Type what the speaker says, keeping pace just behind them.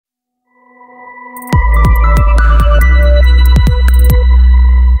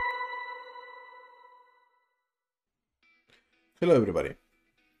Hello everybody.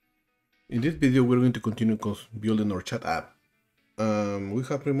 In this video we're going to continue building our chat app. We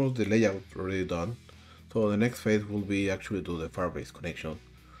have pretty much the layout already done, so the next phase will be actually do the Firebase connection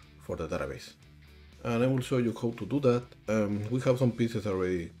for the database. And I will show you how to do that. We have some pieces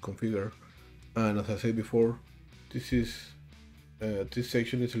already configured, and as I said before, this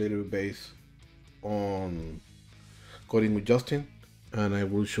section is a little bit based on coding with Justin, and I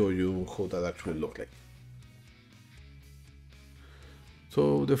will show you how that actually looks like.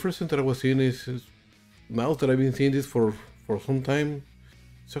 So the first thing that I was seeing is now that I've been seeing this for some time,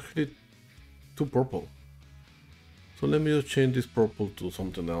 it's actually too purple. So let me just change this purple to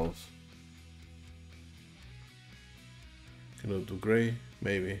something else. Can I do gray?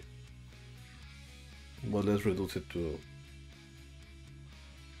 Maybe. Well, let's reduce it to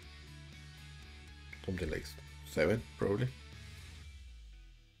something like 7, probably.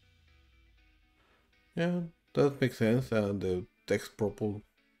 Yeah, that makes sense. And the text purple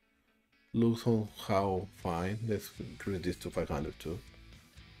looks somehow fine. Let's increase this to 500 too.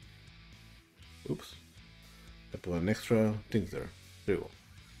 Oops. I put an extra thing there. There you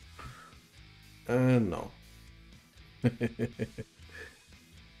go. And no.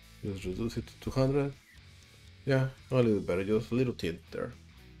 Just reduce it to 200. Yeah, a little better, just a little tint there.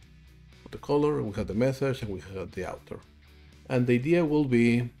 The color, we have the message, and we have the outer. And the idea will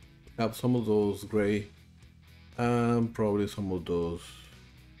be have some of those gray and probably some of those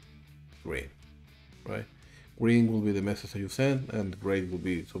green, right? Green will be the message that you send, and gray will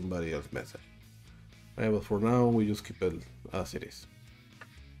be somebody else's message. Right, but for now, we just keep it as it is.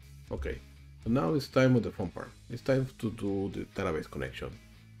 Okay, so now it's time for the fun part. It's time to do the database connection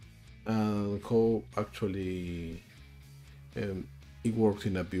and how actually it works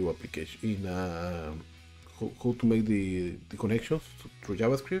in a view application, how to make the connections through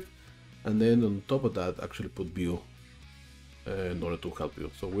JavaScript, and then on top of that actually put view in order to help you.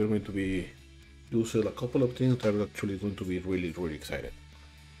 So we're going to be using a couple of things that are actually going to be really excited.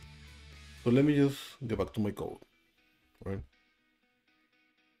 So let me just get back to my code, right?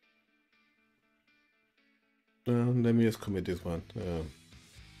 Let me just commit this one.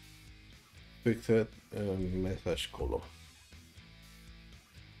 Fixed message color.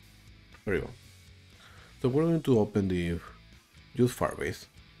 There you go. So we're going to open the use Firebase,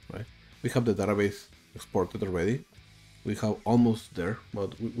 right? We have the database exported already. We have almost there,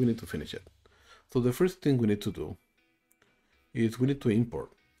 but we need to finish it. So the first thing we need to do is we need to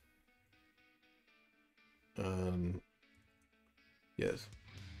import. Yes,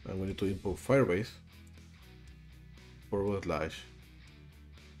 and we need to import Firebase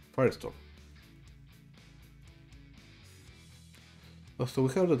 /Firestore. So we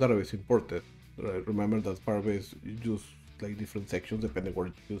have the database imported. Right? Remember that Firebase you use like different sections depending what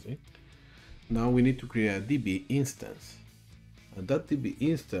you're using. Now we need to create a DB instance, and that DB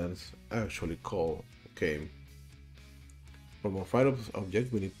instance actually came from a Firebase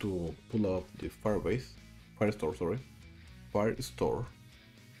object. We need to pull up the Firestore,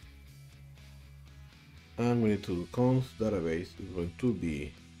 and we need to const database is going to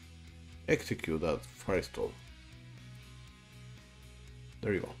be execute that Firestore.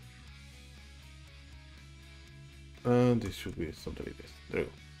 There you go. And this should be something like this. There you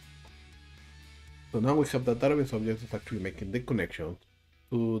go. So now we have that database object is actually making the connection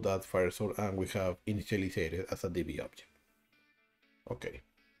to that Firestore, and we have initialized it as a DB object. Okay.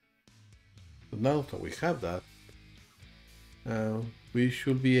 So now that we have that, we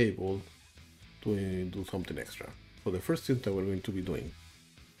should be able to do something extra. So the first thing that we're going to be doing,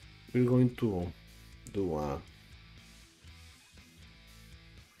 we're going to do a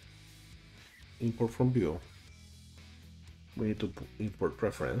import from view. We need to import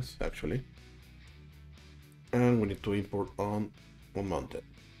reference actually, and we need to import on mounted.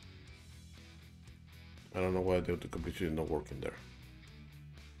 I don't know why the completion is not working there.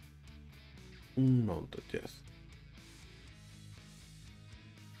 Mounted, yes.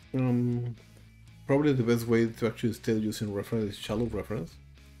 Probably the best way to actually still using reference is shallow reference.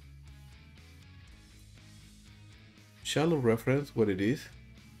 Shallow reference, what it is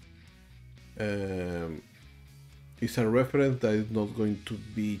a reference that is not going to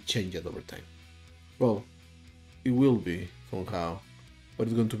be changed over time. Well, it will be somehow, but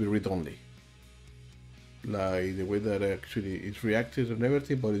it's going to be read-only. Like the way that actually it's reacted and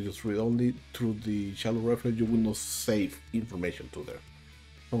everything, but it's just read-only through the shallow reference. You will not save information to there.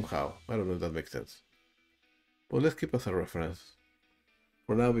 Somehow, I don't know if that makes sense. But let's keep as a reference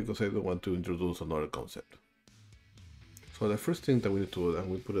for now because I don't want to introduce another concept. So the first thing that we need to do, and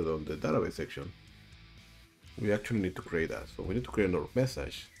we put it on the database section, we actually need to create that. So we need to create another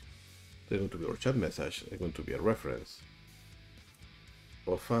message. There's going to be our chat message. There's going to be a reference.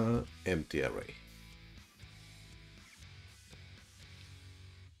 of an empty array.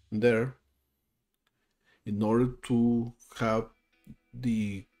 There, in order to have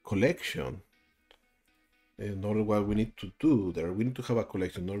the collection, in order what we need to do there, we need to have a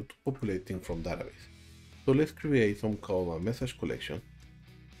collection in order to populate things from database. So let's create some called a message collection.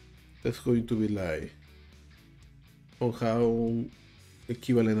 That's going to be like somehow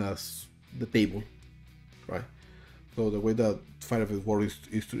equivalent as the table, right? So the way that Firebase works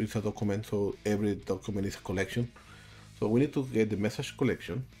is a document, so every document is a collection. So we need to get the message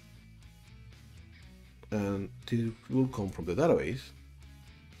collection, and this will come from the database.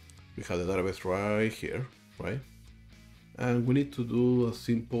 We have the database right here, right? And we need to do a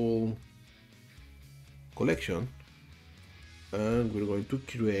simple collection, and we're going to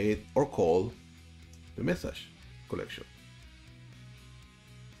create or call the message collection.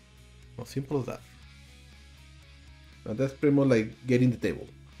 As simple as that. And that's pretty much like getting the table,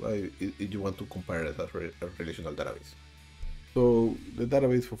 right? If you want to compare it as a relational database. So the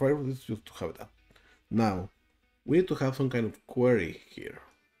database for Firebase is just to have that. Now, we need to have some kind of query here.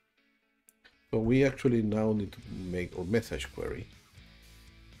 So we actually now need to make our message query.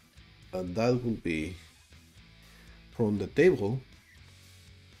 And that will be from the table.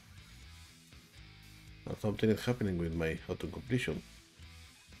 Now something is happening with my auto completion.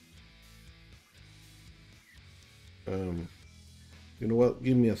 You know what?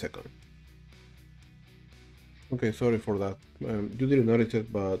 Give me a second. Okay, sorry for that. You didn't notice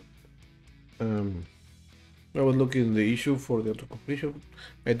it, but I was looking at the issue for the auto completion.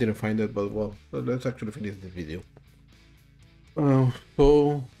 I didn't find it, but well, let's actually finish this video.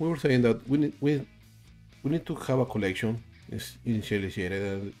 So we were saying that we need to have a collection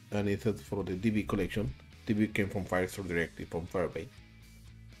initialized, and it's for the DB collection. DB came from Firestore directly from Firebase.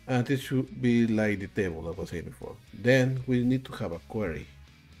 And this should be like the table I was saying before. Then we need to have a query.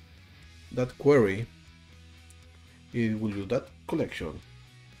 That query, it will use that collection,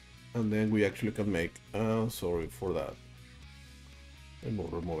 and then we actually can make, sorry for that.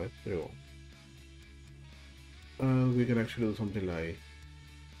 Remove it, there you go. We can actually do something like,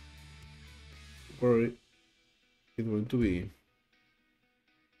 query is going to be,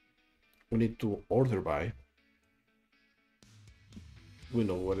 we need to order by. We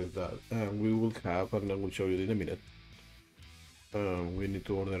know what is that, and we will have, and I will show you in a minute. We need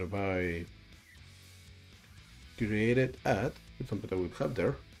to order by created at, it's something that we have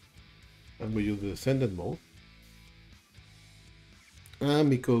there, and we use the sended mode. And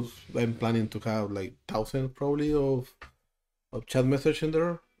because I'm planning to have like thousands probably of chat message in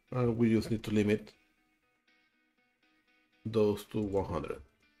there, we just need to limit those to 100.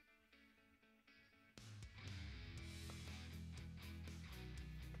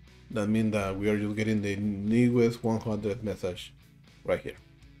 That means that we are just getting the newest 100 message right here.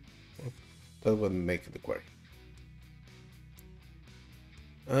 That's what makes the query.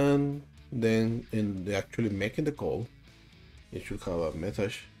 And then in the actually making the call, it should have a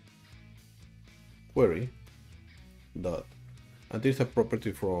message query dot, and there's a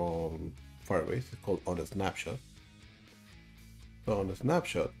property from Firebase called on a snapshot. So on the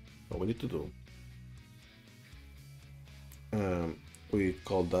snapshot, what we need to do, we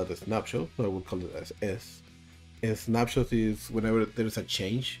call that a snapshot, so I will call it as S. A snapshot is whenever there is a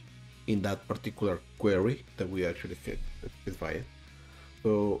change in that particular query that we actually specify it.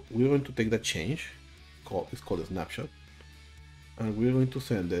 So we're going to take that change, it's called a snapshot, and we're going to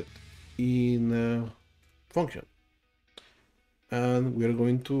send it in a function. And we're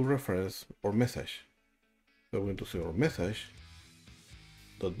going to reference our message. So we're going to say our message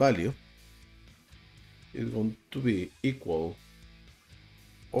dot value is going to be equal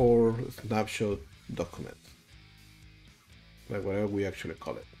or snapshot document, like whatever we actually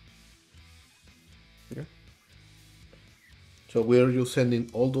call it. Okay. So we're just sending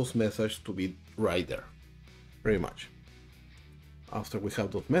all those messages to be right there, pretty much. After we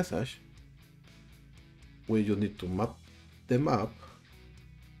have those messages, we just need to map them up.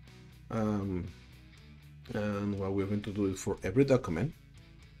 And what we're going to do is for every document,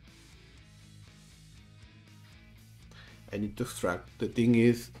 I need to extract. The thing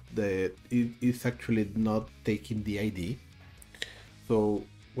is that it is actually not taking the ID. So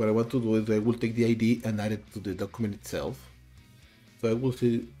what I want to do is I will take the ID and add it to the document itself. So I will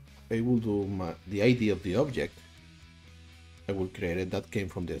do the ID of the object. I will create it that came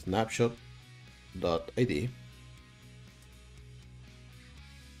from the snapshot.id.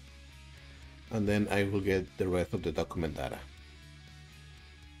 And then I will get the rest of the document data.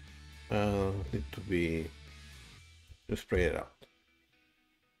 Need to be spread it out.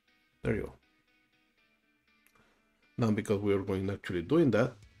 There you go. Now, because we are going actually doing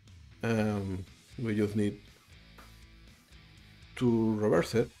that, we just need to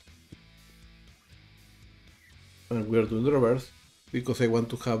reverse it. And we are doing the reverse because I want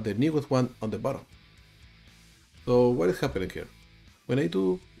to have the newest one on the bottom. So what is happening here? When I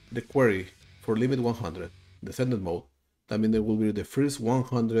do the query for limit 100, the sending mode, that means there will be the first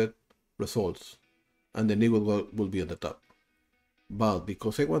 100 results and the newest one will be at the top. But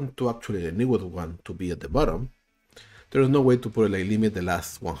because I want to actually the newest one to be at the bottom, there is no way to put like limit the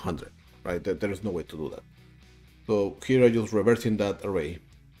last 100, right? There is no way to do that. So here I'm just reversing that array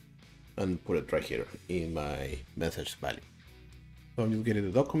and put it right here in my message value. So I'm just getting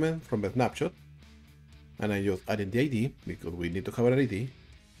the document from a snapshot and I just adding the ID because we need to have an ID.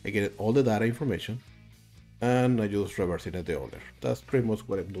 I get all the data information and I just reversing it the order. That's pretty much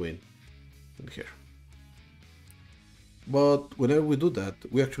what I'm doing in here. But whenever we do that,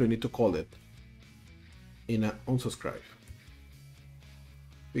 we actually need to call it in an unsubscribe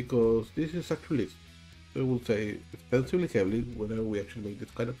because this is actually, I will say, extensively heavily whenever we actually make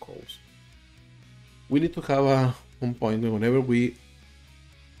this kind of calls. We need to have one point whenever we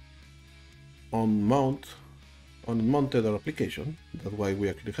unmounted our application. That's why we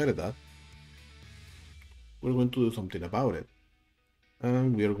actually had that. We're going to do something about it,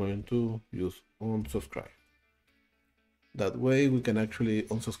 and we are going to use unsubscribe. That way we can actually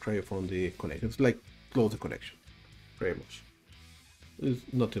unsubscribe from the connection. It's like close the connection, very much. It's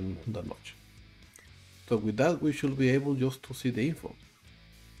nothing that much. So with that, we should be able just to see the info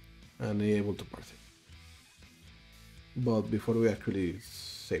and be able to parse it. But before we actually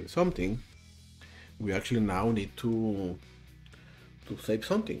save something, we actually now need to save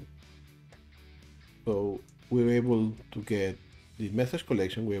something. So we're able to get the message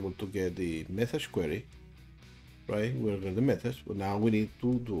collection, we're able to get the message query, right? We're getting the message, but now we need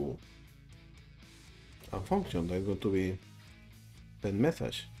to do a function that's going to be send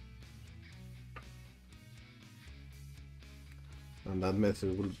message. And that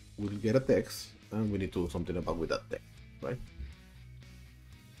message will get a text, and we need to do something about with that text, right?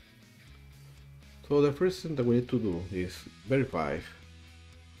 So the first thing that we need to do is verify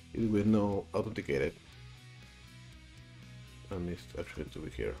if we know authenticated, and it's actually to be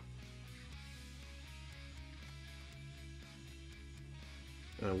here.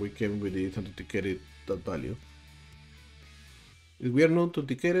 And we came with the authenticated value. If we are not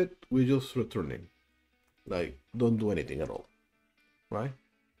authenticated, we just returning, like don't do anything at all, right?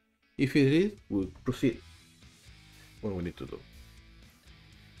 If it is, we'll proceed what we need to do.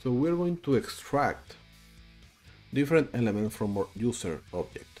 So we're going to extract different elements from our user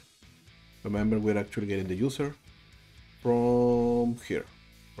object. Remember, we're actually getting the user from here,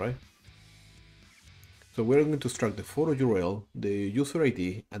 right? So we're going to extract the photo URL, the user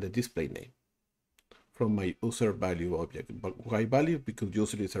ID, and the display name from my user value object. But why value? Because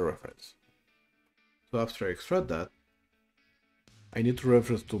user is a reference. So after I extract that, I need to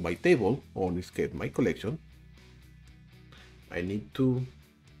reference to my table, or in this case, my collection. I need to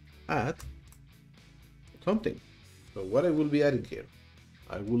add something. So what I will be adding here?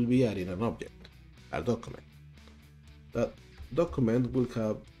 I will be adding an object, a document. That document will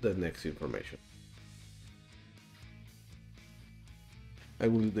have the next information. I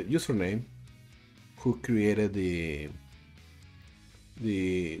will the username, who created the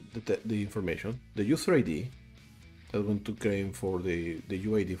information, the user ID, that's going to claim for the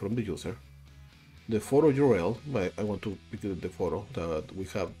UID from the user, the photo URL, I want to pick the photo that we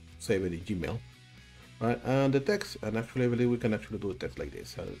have saved in Gmail, right? And the text, and actually I believe we can actually do a text like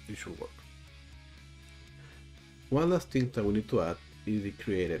this, it should work. One last thing that we need to add is the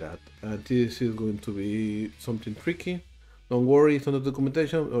created at, and this is going to be something tricky. Don't worry, it's on the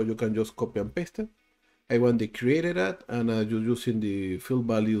documentation, or you can just copy and paste it. I want the created at, and you're using the field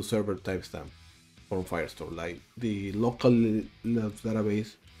value server timestamp from Firestore, like the local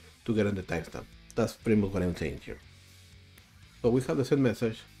database to get on the timestamp. That's pretty much what I'm saying here. So we have the send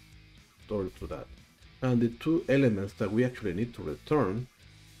message stored to that. And the two elements that we actually need to return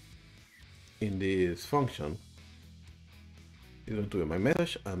in this function is going to be my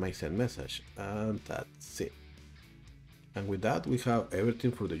message and my send message, and that's it. And with that, we have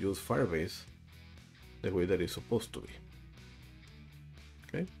everything for the use Firebase the way that it's supposed to be.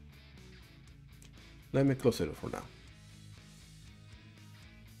 Okay. Let me close it for now.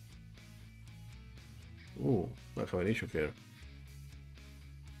 Oh, I have an issue here.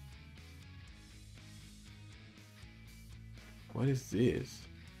 What is this?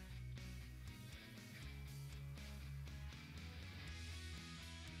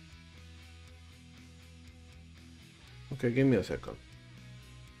 Okay, give me a second.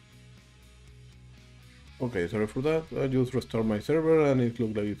 Okay, sorry for that. I just restart my server and it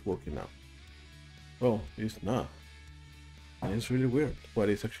looks like it's working now. Well, it's not. And it's really weird what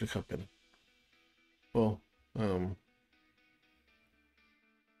is actually happening. Well,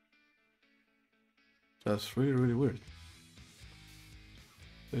 that's really, really weird.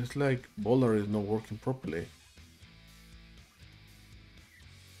 It's like Boulder is not working properly.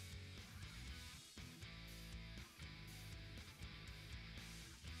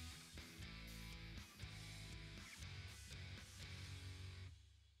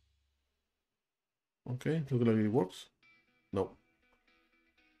 Okay, look like it works. No.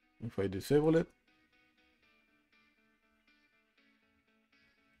 If I disable it.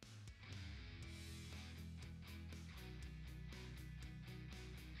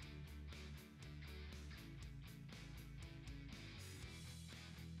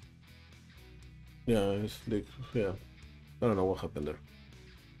 Yeah, it's like, yeah. I don't know what happened there.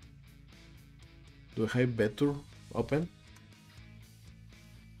 Do I have better open?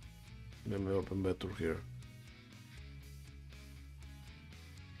 Let me open better here.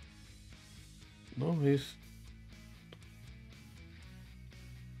 No, it's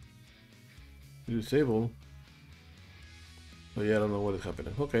disabled. So yeah, I don't know what is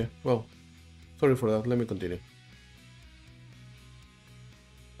happening. Okay, well, sorry for that. Let me continue.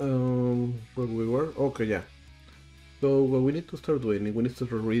 Where we were? Okay, yeah. So what we need to start doing, we need to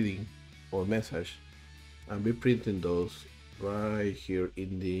start reading our message and be printing those right here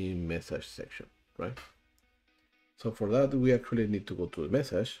in the message section, right? So for that, we actually need to go to the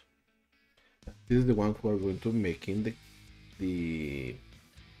message. This is the one who are going to making the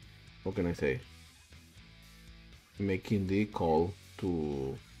what can I say? Making the call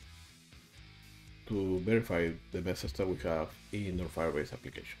to verify the message that we have in our Firebase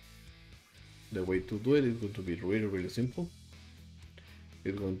application. The way to do it is going to be really, really simple.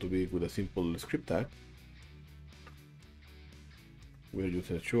 It's going to be with a simple script tag. We're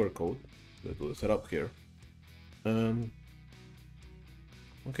using a sugarcode. Let's do the setup here. Okay,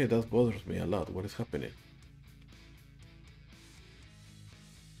 that bothers me a lot. What is happening?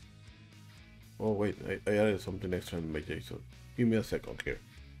 Oh wait, I added something extra in my JSON. Give me a second here.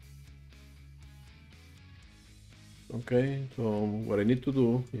 Okay, so what I need to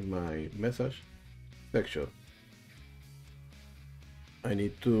do in my message section, I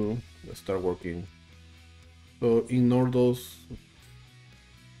need to start working. So ignore those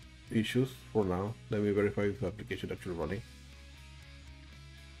issues for now. Let me verify if the application is actually running.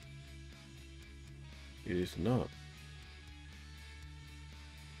 It is not.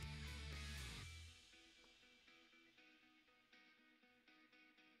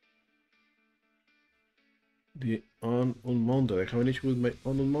 The unmounted. I have an issue with my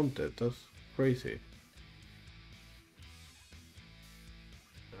unmounted. That's crazy.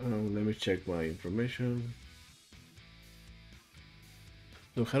 Let me check my information.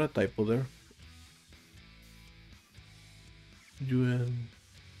 So I had a typo there. UN.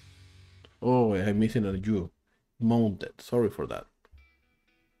 Oh, I'm missing a U. Mounted. Sorry for that.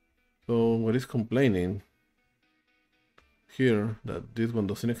 So what is complaining here that this one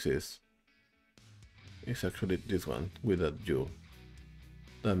doesn't exist is actually this one with that U.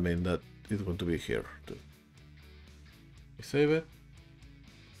 That means that it's going to be here too. I save it.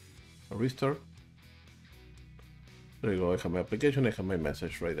 I restart. There you go. I have my application. I have my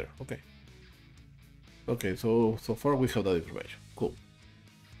message right there. Okay. Okay. So far we have that information. Cool.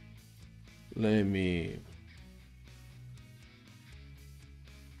 Let me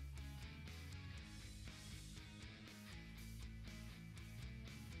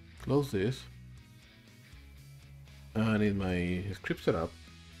close this. And in my script setup,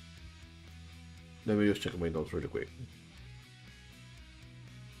 let me just check my notes really quick.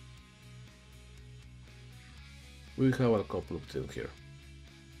 We have a couple of things here.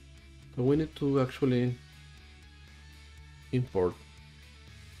 So we need to actually import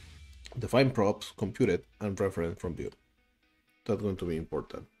define props, computed, and reference from view. That's going to be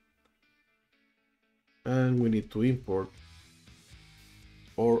important. And we need to import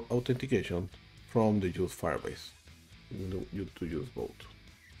our authentication from the use Firebase. You to use both.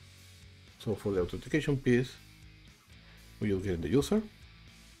 So for the authentication piece, we will get the user,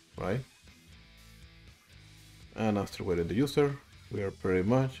 right? And after we're in the user, we are pretty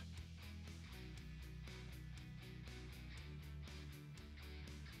much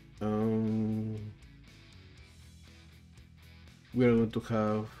we are going to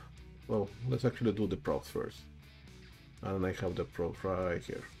have, well, let's actually do the props first. And I have the props right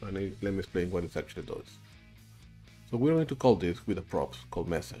here. And let me explain what it actually does. So we're going to call this with a props called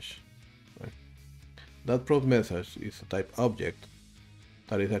message. Right? That prop message is a type object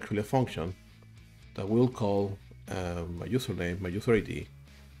that is actually a function that will call my username, my user ID,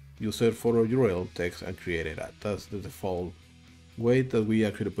 user photo URL, text, and create it. That's the default way that we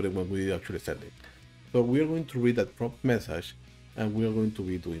actually put it when we actually send it. So we are going to read that prompt message, and we are going to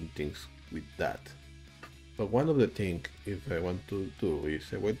be doing things with that. But one of the things if I want to do is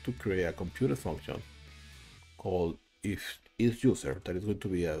I want to create a computer function called if is user, that is going to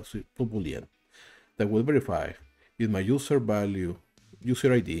be a simple boolean that will verify if my user value,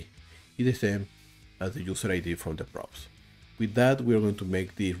 user ID, is the same as the user ID from the props. With that, we are going to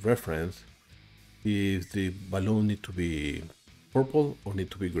make the reference if the balloon need to be purple or need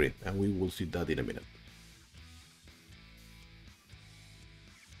to be green, and we will see that in a minute.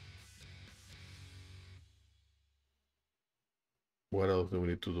 What else do we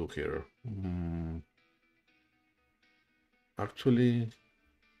need to do here? Actually,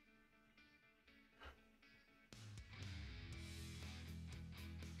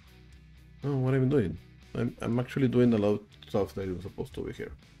 oh, what am I doing? I'm actually doing a lot of stuff that I'm supposed to be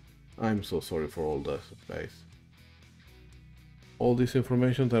here. I'm so sorry for all that, guys. All this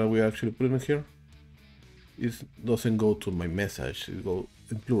information that we actually put in here doesn't go to my message. It go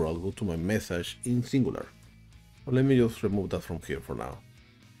in plural, go to my message in singular. But let me just remove that from here for now.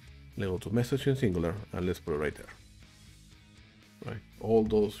 Let's go to message in singular and let's put it right there. Right, all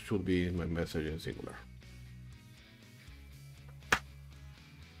those should be in my message in singular.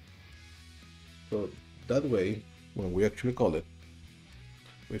 So that way, when we actually call it,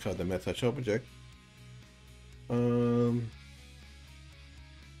 we have the message object. By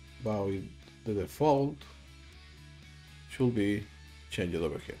the default should be changed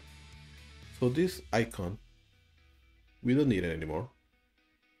over here. So this icon, we don't need it anymore,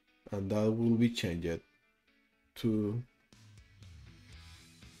 and that will be changed to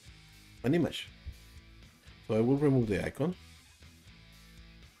an image. So I will remove the icon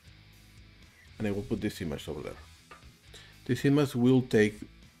and I will put this image over there. This image will take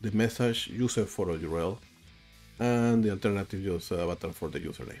the message user photo URL and the alternative just avatar for the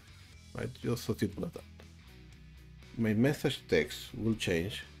username, right? Just so simple as that. My message text will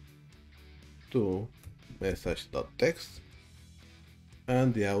change to message.text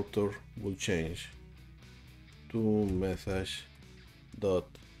and the author will change to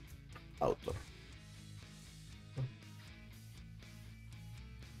message.author.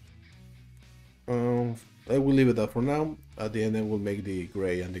 I will leave it that for now. At the end I will make the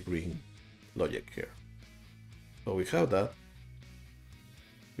gray and the green logic here. So we have that.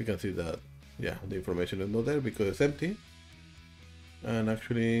 We can see that, yeah, the information is not there because it's empty. And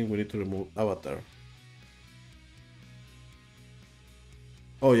actually we need to remove avatar.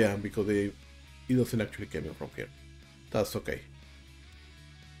 Oh yeah, because it doesn't actually come in from here. That's okay.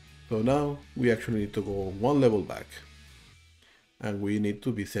 So now we actually need to go one level back and we need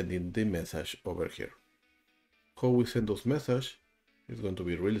to be sending the message over here. How we send those messages is going to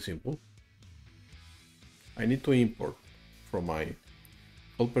be really simple. I need to import from my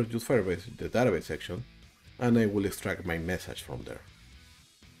helper use Firebase the database section, and I will extract my message from there.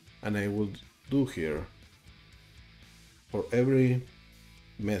 And I will do here for every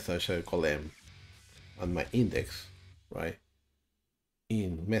message I call M and my index, right?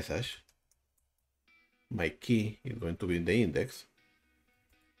 In message, my key is going to be in the index.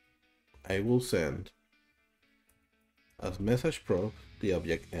 I will send as message prop the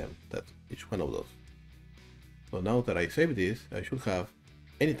object M, that's each one of those. So now that I save this, I should have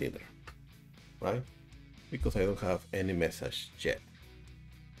anything there, right? Because I don't have any message yet.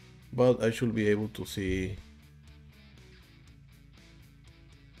 But I should be able to see.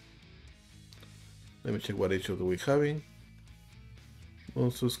 Let me check what issue do we having.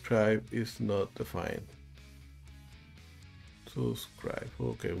 Unsubscribe is not defined. Subscribe.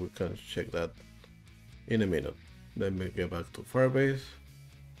 Okay, we can check that in a minute. Let me get back to Firebase.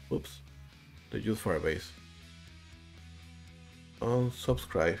 Oops, the use Firebase.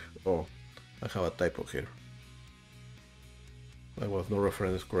 Unsubscribe. Oh, I have a typo here. I was not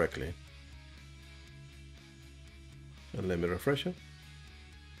referenced correctly. And let me refresh it.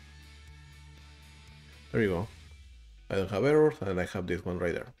 There you go. I don't have errors and I have this one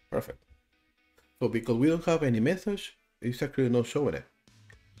right there. Perfect. So because we don't have any message, it's actually not showing it.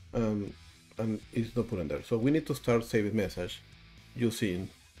 And it's not put in there. So we need to start saving message using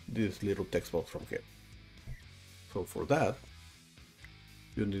this little text box from here. So for that,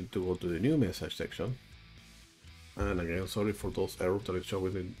 you need to go to the new message section. And again, sorry for those errors that it's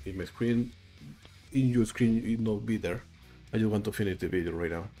showing in my screen. In your screen, it will not be there. I just want to finish the video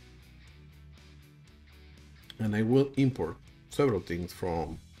right now. And I will import several things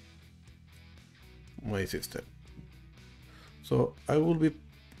from my system. So I will be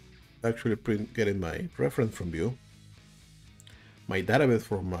actually getting my reference from view, my database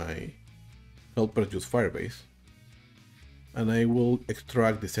for my helpers use Firebase, and I will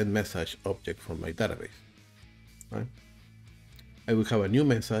extract the send message object from my database. Right? I will have a new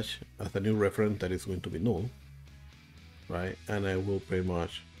message as a new reference that is going to be null, right? And I will pretty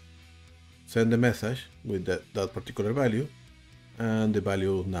much send the message with that particular value, and the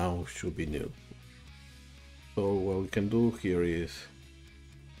value now should be new. So what we can do here is,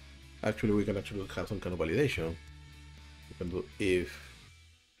 actually we can actually have some kind of validation. We can do if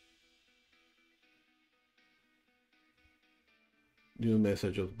new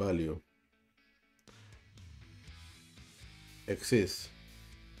message of value exists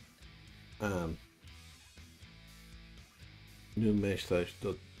and new message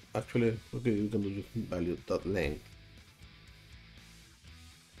dot, actually okay, you can do just value dot length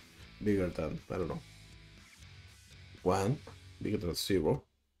bigger than, I don't know, 1, bigger than 0.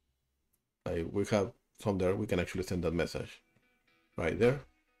 We have from there, we can actually send that message right there.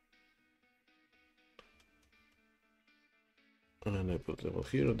 And I put them over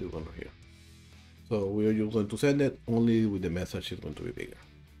here and this one here. So we are just going to send it only with the message is going to be bigger.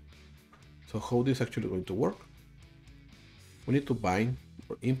 So how this actually going to work? We need to bind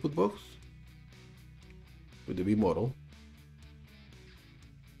our input box with the V model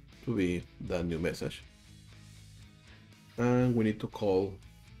to be that new message. And we need to call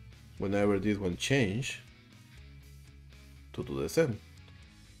whenever this one change to do the send.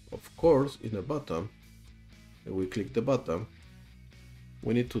 Of course, in the bottom, if we click the button,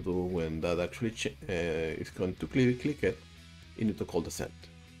 we need to do when that actually is going to click it, you need to call the send.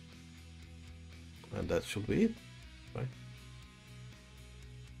 And that should be it, right?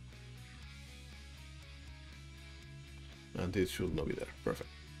 And this should not be there. Perfect.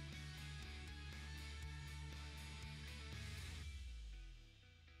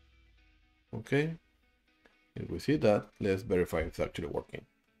 Okay. If we see that, let's verify it's actually working.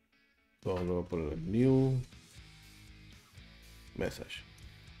 So I'm going to put a new message.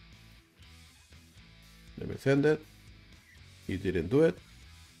 Let me send it. It didn't do it.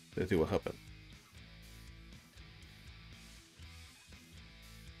 Let's see what happened.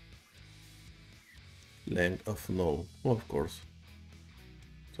 Length of null, well, of course.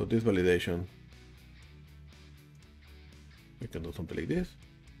 So this validation, we can do something like this.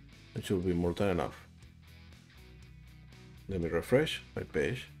 It should be more than enough. Let me refresh my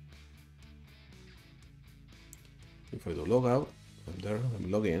page. If I do log out, I'm there, I'm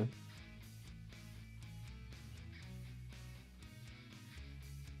logging in.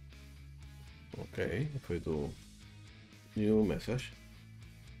 Okay, if I do new message,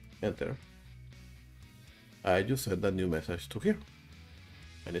 enter, I just sent that new message to here.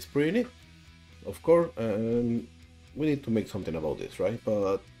 And it's pretty neat. Of course, we need to make something about this, right?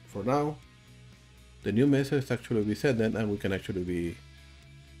 But for now, the new message actually be sent and we can actually be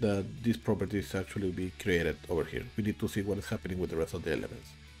that these properties actually be created over here. We need to see what is happening with the rest of the elements.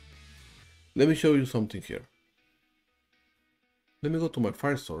 Let me show you something here. Let me go to my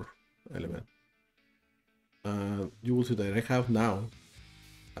Firestore element. You will see that I have now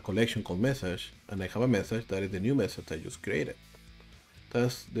a collection called message, and I have a message that is the new message I just created.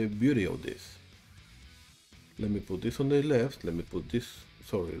 That's the beauty of this. Let me put this on the left, let me put this,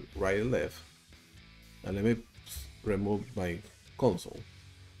 sorry, right and left, and let me remove my console.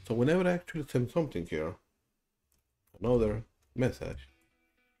 So whenever I actually send something here, another message,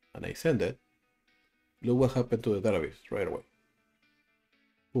 and I send it, look what happened to the database right away.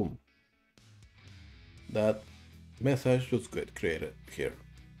 Boom. That message just get created here.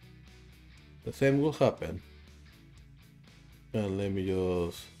 The same will happen. And let me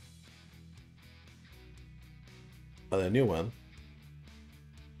just add a new one.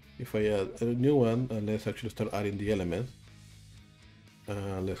 If I add a new one, and let's actually start adding the elements.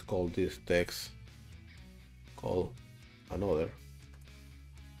 Let's call this text call another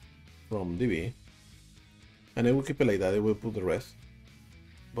from DB. And I will keep it like that, I will put the rest.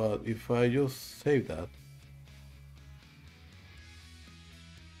 But if I just save that,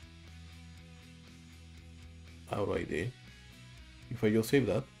 our ID, if I just save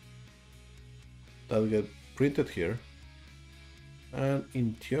that, that will get printed here. And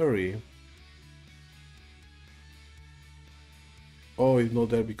in theory, oh, it's not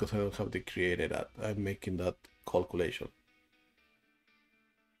there because I don't have the created at. I'm making that calculation.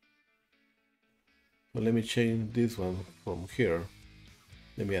 So let me change this one from here.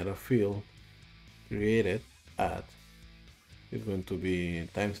 Let me add a field, created at, it's going to be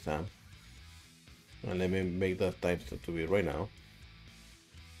timestamp. And let me make that timestamp to be right now.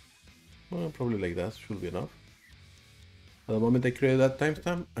 Well, probably like that should be enough. At the moment I created that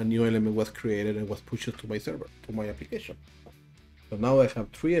timestamp, a new element was created and was pushed to my server, to my application. So now I have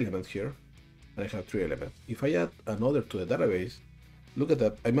 3 elements here, and I have 3 elements. If I add another to the database, look at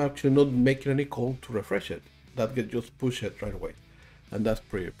that, I'm actually not making any call to refresh it. That gets just pushed right away. And that's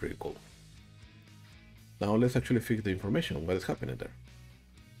pretty cool. Now let's actually fix the information, what is happening there.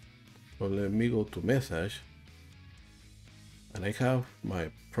 So let me go to message, and I have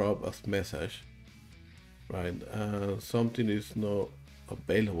my prop as message, right? And something is not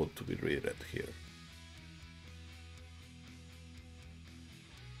available to be read here.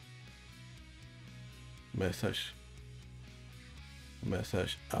 Message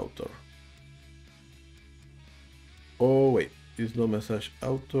author. Oh wait, it's not message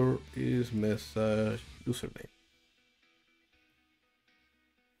author, it's message username.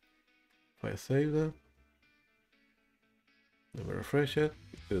 If I save that, let me refresh it.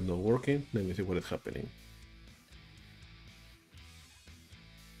 It's not working. Let me see what is happening.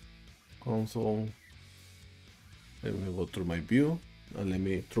 Console. Let me go through my view and let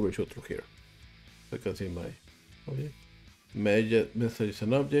me troubleshoot through here. So I can see my object. Message is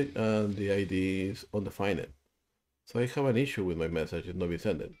an object and the ID is undefined. So I have an issue with my message, it's not being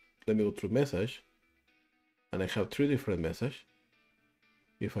sent. Let me go through message, and I have 3 different messages.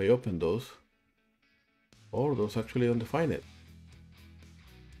 If I open those, oh, those actually undefined.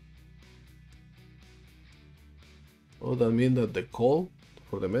 Oh, that means that the call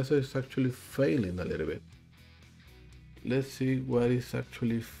for the message is actually failing a little bit. Let's see what is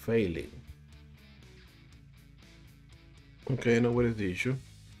actually failing. Okay, I know what is the issue.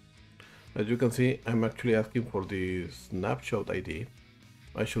 As you can see, I'm actually asking for the snapshot ID.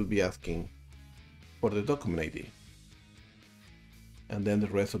 I should be asking for the document ID, and then the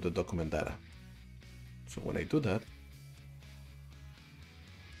rest of the document data. So when I do that,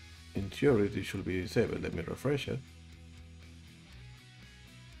 in theory, this should be disabled. Let me refresh it.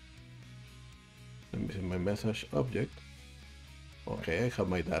 Let me see my message object. Okay, I have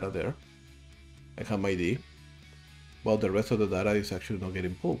my data there. I have my ID, but the rest of the data is actually not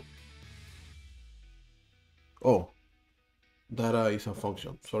getting pulled. Oh, data is a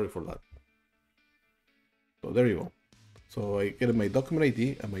function. Sorry for that. So there you go. So I get my document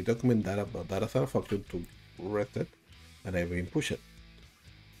ID and my document data, but data is a function to rest it, and I will push it.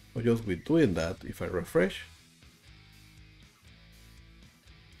 So just with doing that, if I refresh,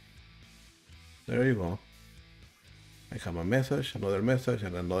 there you go. I have a message, another message,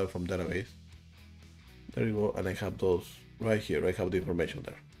 and another from database. There you go, and I have those right here. I have the information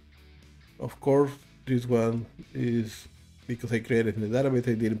there. Of course, this one is because I created in the database,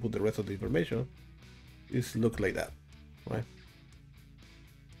 I didn't put the rest of the information. It looks like that, right?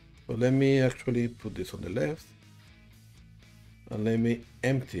 So let me actually put this on the left, and let me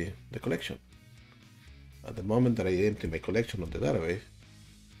empty the collection. At the moment that I empty my collection of the database,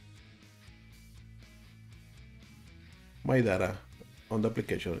 my data on the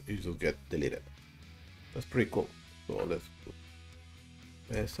application is just get deleted. That's pretty cool. So let's put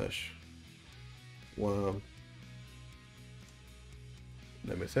message 1.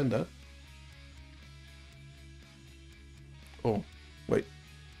 Let me send that. Oh, wait.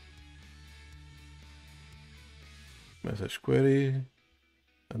 Message query,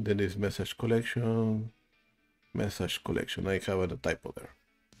 and then this message collection. I have a typo there.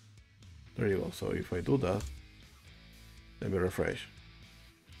 There you go. So if I do that, let me refresh.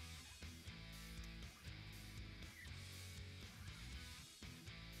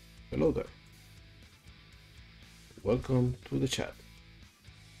 Hello there. Welcome to the chat.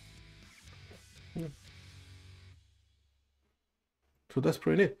 So that's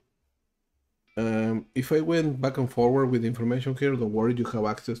pretty neat. If I went back and forward with the information here, don't worry, you have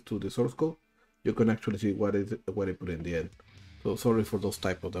access to the source code. You can actually see what I put in the end. So sorry for those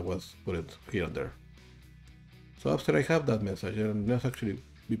typos that was put here and there. So after I have that message, and that's actually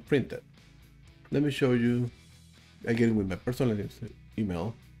be printed. Let me show you again with my personal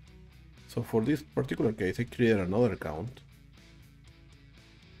email. So for this particular case, I created another account,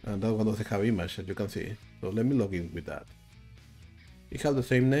 and that one doesn't have image, as you can see. So let me log in with that. It has the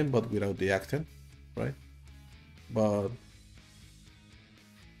same name, but without the accent, right? But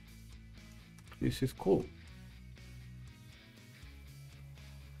this is cool.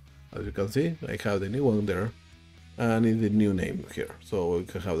 As you can see, I have the new one there, and it's the new name here. So we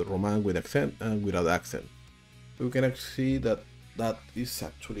can have the Roman with accent and without accent. We can actually see that that is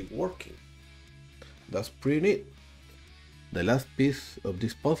actually working. That's pretty neat. The last piece of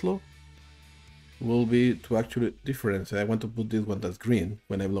this puzzle will be to actually differentiate. I want to put this one that's green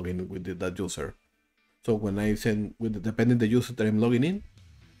when I'm logging with that user. So when I send with depending the user that I'm logging in,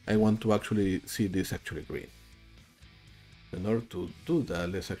 I want to actually see this actually green. In order to do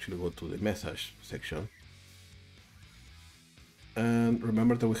that, let's actually go to the message section. And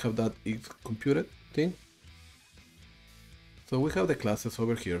remember that we have that it's computed thing. So we have the classes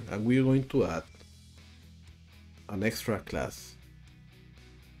over here, and we're going to add an extra class.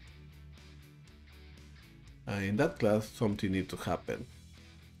 And in that class, something needs to happen.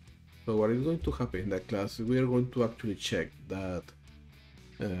 So what is going to happen in that class, we are going to actually check that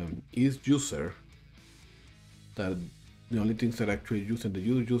each user, that the only things that actually using the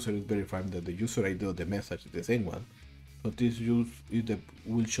user is verifying that the user ID of the message is the same one. So this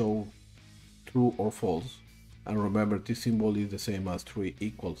will show true or false. And remember, this symbol is the same as 3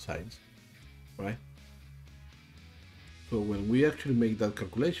 equal signs, right? So when we actually make that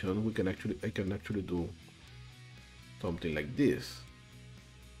calculation, I can actually do something like this.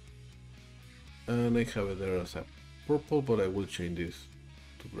 And I have it there as a purple, but I will change this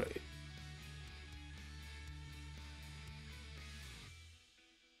to gray.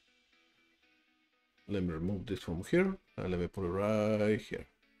 Let me remove this from here and let me put it right here.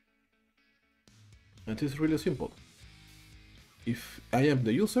 And it's really simple. If I am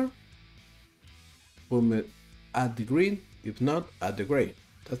the user, add the green. If not, add the gray.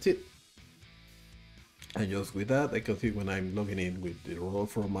 That's it. And just with that, I can see when I'm logging in with the roll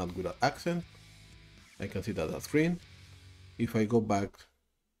format without accent, I can see that screen. If I go back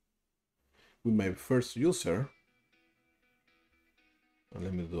with my first user, and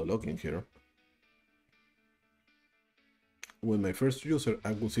let me do a login here. With my first user,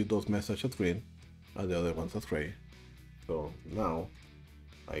 I will see those messages green and the other ones as gray. So now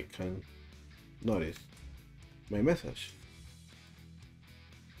I can notice my message.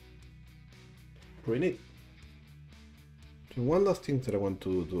 Pretty neat. So one last thing that I want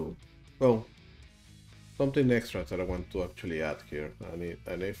to do, well, something extra that I want to actually add here,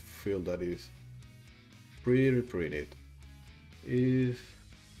 and I feel that is pretty neat, is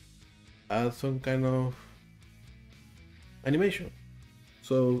add some kind of animation.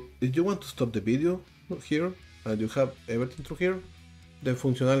 So if you want to stop the video here and you have everything through here, the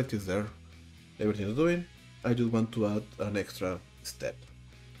functionality is there, everything is doing. I just want to add an extra step.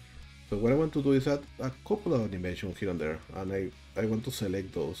 So what I want to do is add a couple of animations here and there, and I want to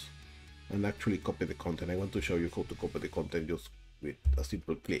select those and actually copy the content. I want to show you how to copy the content just with a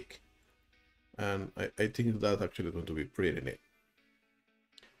simple click. And I think that's actually going to be pretty neat.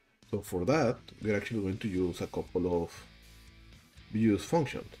 So for that, we're actually going to use a couple of views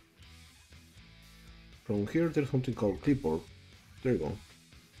functions. From here, there's something called clipboard. There you go.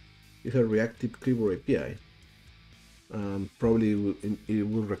 It's a reactive clipboard API. Probably it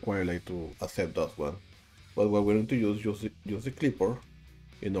will require like to accept that one. But what we're going to use the clipboard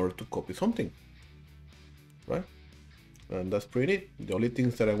in order to copy something, right? And that's pretty neat. The only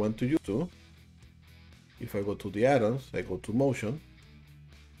things that I want to use to, if I go to the add-ons, I go to motion,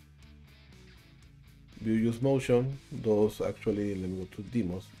 view use motion, those actually, let me go to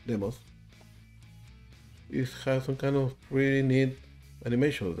demos. It has some kind of pretty neat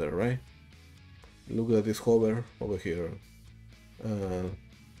animations there, right? Look at this hover over here,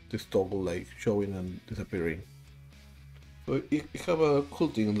 this toggle like showing and disappearing. So it have a cool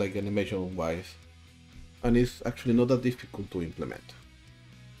thing like animation wise, and it's actually not that difficult to implement.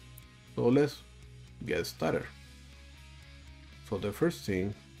 So let's get started. So the first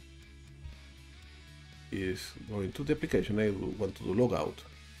thing is going to the application. I want to do logout.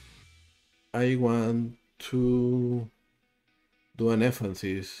 I want to do an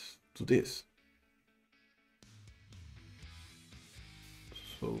emphasis to this.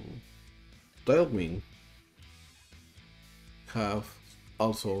 So Tailwind have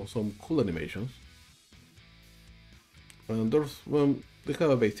also some cool animations, and there's, well, they have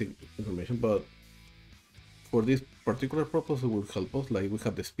a basic information, but for this particular purpose it will help us. Like we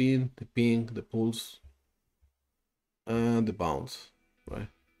have the spin, the ping, the pulse, and the bounce, right?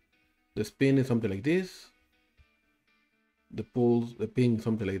 The spin is something like this, the pulse, the ping is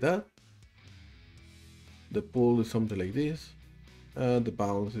something like that, the pull is something like this, and the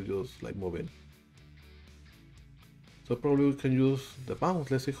bounce is just like moving. So probably we can use the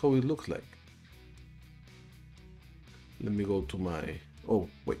bounce. Let's see how it looks like. Let me go to my, oh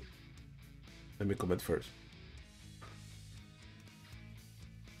wait, let me comment first.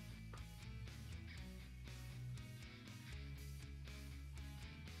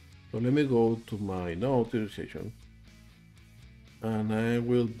 So let me go to my no authorization, and I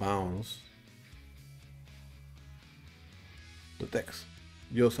will bounce the text.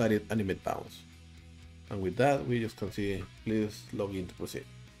 Just added animate bounce. And with that, we just can see, please log in to proceed.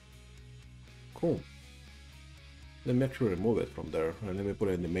 Cool. Let me actually remove it from there, and let me put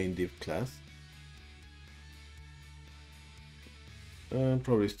it in the main div class.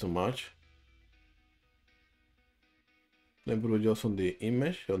 Probably it's too much. Let me put it just on the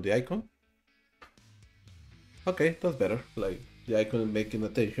image, on the icon. Okay, that's better. Like the icon making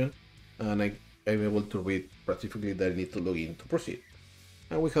attention, and I'm able to read specifically that I need to log in to proceed.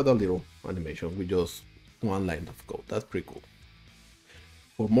 And we have a little animation with just one line of code. That's pretty cool.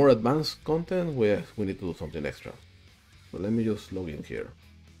 For more advanced content, we need to do something extra. So let me just log in here.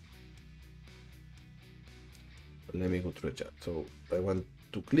 Let me go to the chat. So I want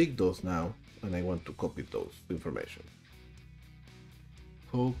to click those now, and I want to copy those information.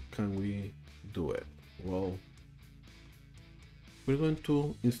 How can we do it? Well, we're going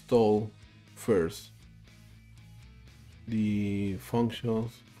to install first the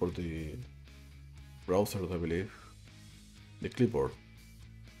functions for the browser, I believe, the clipboard.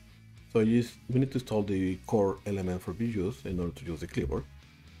 So we need to install the core element for views in order to use the clipboard.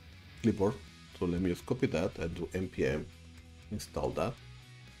 So let me just copy that and do npm install that.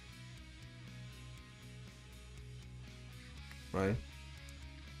 Right.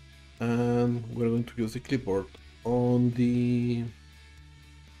 And we're going to use the clipboard on the,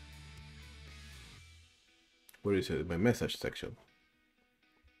 where is it, my message section.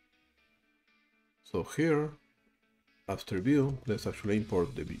 So here, after view, let's actually import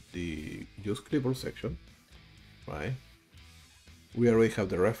the use clipboard section, right? We already have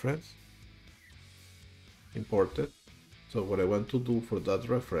the reference imported. So what I want to do for that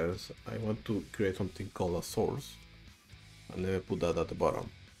reference, I want to create something called a source, and let me put that at the bottom.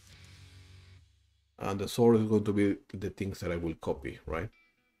 And the source is going to be the things that I will copy, right?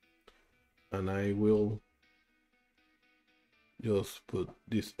 And I will just put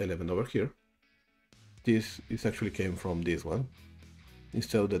this element over here. This is actually came from this one.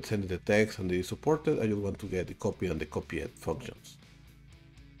 Instead of that sending the text and the supported, I just want to get the copy and the copied functions,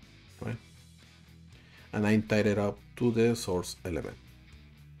 right? And I tied it up to the source element.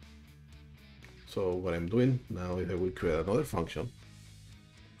 So what I'm doing now is I will create another function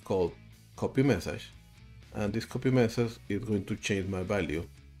called copy message, and this copy message is going to change my value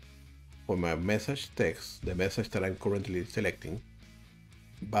for my message text, the message that I'm currently selecting,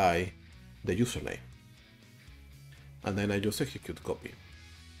 by the username. And then I just execute copy.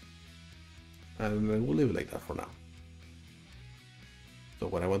 And I will leave it like that for now. So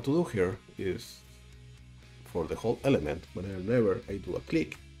what I want to do here is, for the whole element, whenever I do a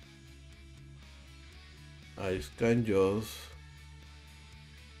click, I can just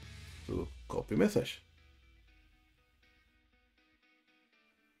do copy message.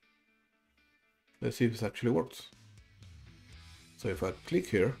 Let's see if this actually works. So if I click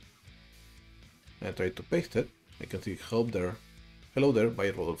here and try to paste it, I can see hello there by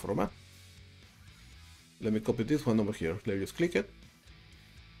Rodolfo Roman. Let me copy this one over here. Let me just click it.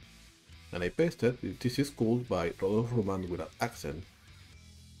 And I paste it. This is cool by Rodolfo Roman with an accent.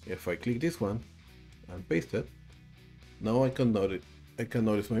 If I click this one and paste it, now I can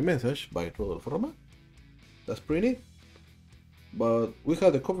notice my message by Rodolfo Roman. That's pretty neat. But we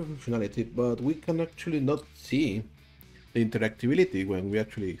have the copy functionality, but we can actually not see the interactivity when we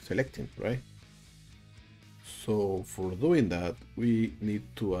actually selecting, right? So for doing that, we need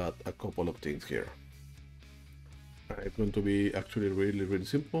to add a couple of things here. It's going to be actually really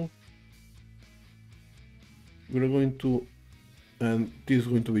simple. We're going to, and this is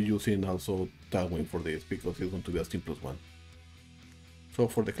going to be using also Tailwind for this because it's going to be a simplest one. So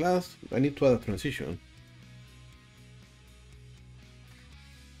for the class, I need to add a transition.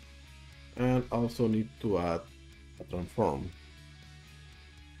 And also need to add a transform.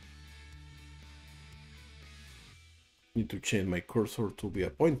 Need to change my cursor to be a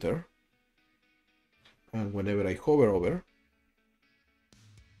pointer. And whenever I hover over,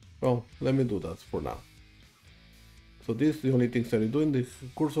 well, let me do that for now. So this is the only things that I'm doing. This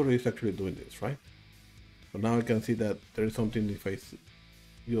cursor is actually doing this, right? So now I can see that there is something. If I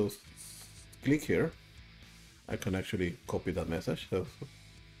just click here, I can actually copy that message.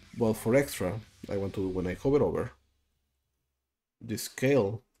 Well, for extra, I want to, when I hover over, the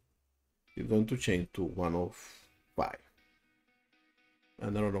scale is going to change to 1 of 5.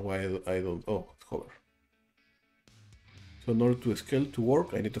 And I don't know why I don't, oh, hover. So in order to scale to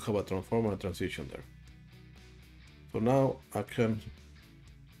work, I need to have a transform and a transition there. So now I can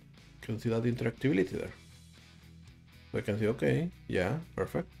see that interactivity there. So I can say, okay, yeah,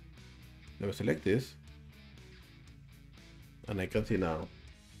 perfect. Let me select this. And I can see now,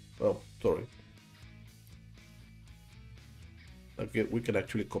 oh, sorry. Okay, we can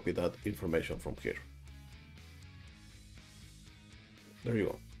actually copy that information from here. There you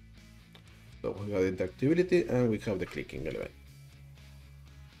go. So we have the interactivity and we have the clicking element.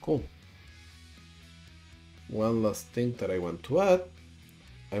 Cool. One last thing that I want to add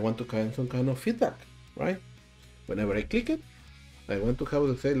I want to have some kind of feedback, right? Whenever I click it, I want to have,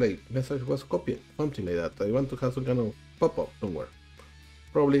 let's say, like message was copied, something like that. I want to have some kind of pop-up somewhere,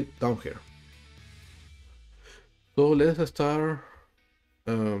 probably down here. So let's start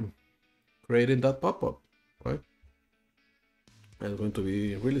creating that pop-up, right? And it's going to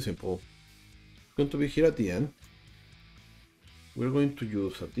be really simple. It's going to be here at the end. We're going to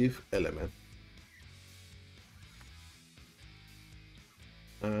use a div element.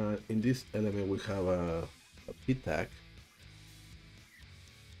 In this element, we have a p tag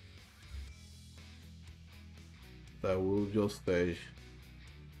that will just say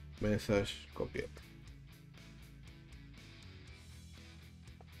message copied.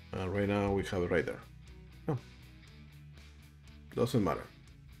 And right now we have it right there. Oh, doesn't matter.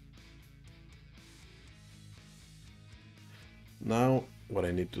 Now what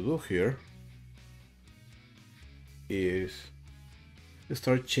I need to do here is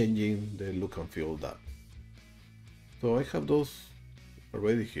start changing the look and feel of that. So I have those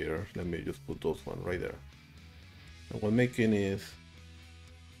already here. Let me just put those one right there. And what I'm making is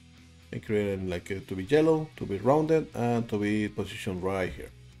I created like it to be yellow, to be rounded, and to be positioned right here.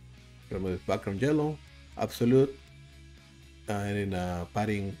 Remove background yellow, absolute, and in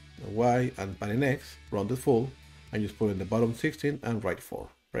padding Y and padding X, rounded full, and just put in the bottom 16 and right 4,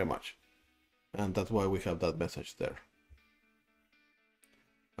 very much. And that's why we have that message there.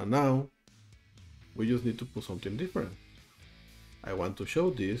 And now we just need to put something different. I want to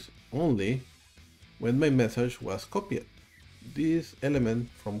show this only when my message was copied. This element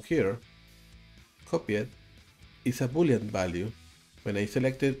from here, copied, is a Boolean value. When I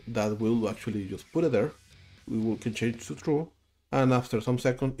select it, that will actually just put it there. We can change to true, and after some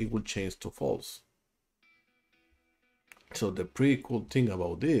seconds, it will change to false. So the pretty cool thing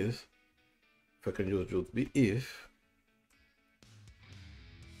about this, if I can just be if,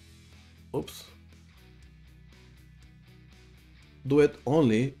 oops, do it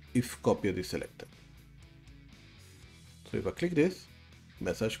only if copied is selected. So if I click this,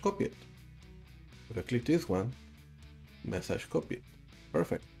 message copied. If I click this one, message copied.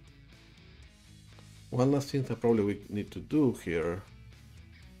 Perfect. One last thing that probably we need to do here,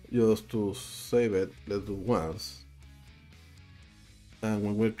 just to save it, let's do once. And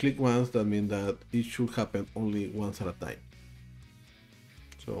when we click once, that means that it should happen only once at a time.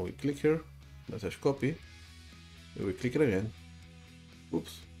 So we click here, message copy. If we click it again,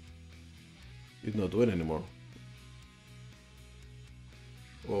 oops, it's not doing it anymore.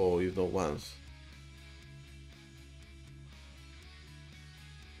 Oh, it's not once.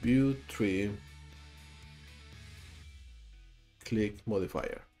 View 3, click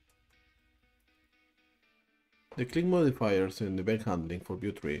modifier. The click modifiers in the event handling for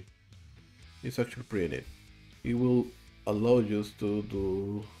view 3 is actually pretty neat. It will allow you to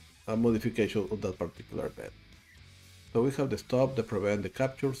do a modification of that particular event. So we have the stop, the prevent, the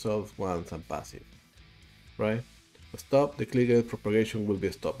capture, self, once, and passive, right? The stop, the click propagation will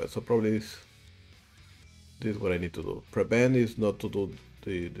be stopped. So probably this is what I need to do. Prevent is not to do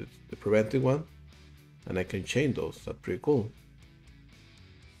the preventing one, and I can change those. That's pretty cool.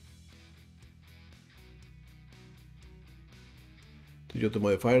 To use the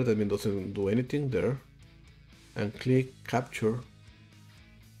modifier, that means doesn't do anything there. And click capture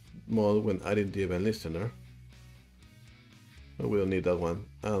mode when adding the event listener. We don't need that one.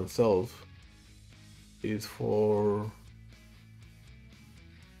 And self is for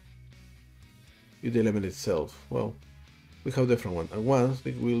the element itself. Well, we have different one. And once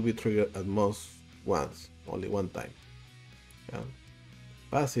it will be triggered at most once, only one time. Yeah.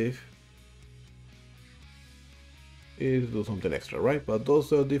 Passive is do something extra, right? But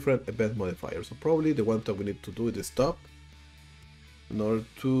those are different event modifiers. So probably the one that we need to do is the stop in order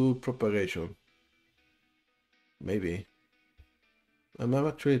to propagation. Maybe. I'm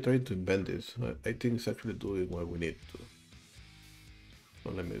actually trying to invent this. I think it's actually doing what we need to.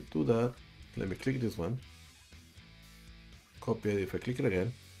 So let me do that. Let me click this one. Copy it. If I click it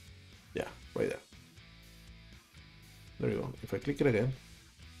again, yeah, right there. There you go. If I click it again,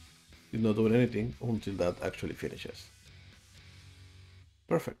 it's not doing anything until that actually finishes.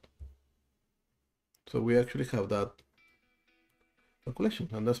 Perfect. So we actually have that calculation,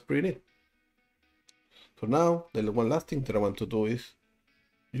 and that's pretty neat. So now, the one last thing that I want to do is,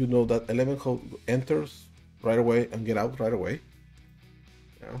 you know that element enters right away and get out right away.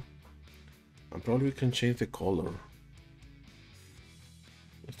 Yeah. And probably we can change the color.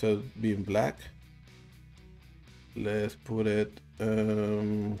 Instead of being black, let's put it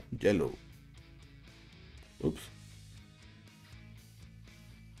yellow. Oops.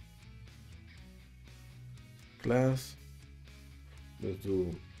 Class Let's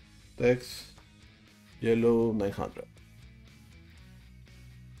do text yellow 900.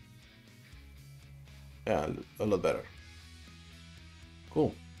 Yeah, a lot better.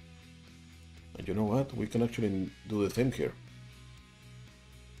 Cool. And you know what? We can actually do the same here.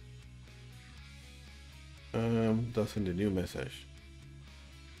 That's in the new message.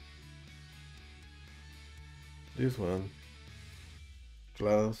 This one,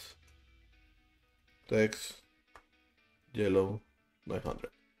 class, text, yellow, 900.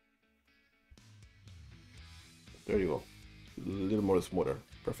 There you go. A little more smoother.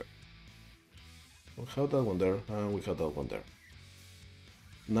 Perfect. We have that one there, and we have that one there.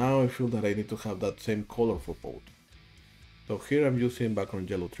 Now I feel that I need to have that same color for both. So here I'm using background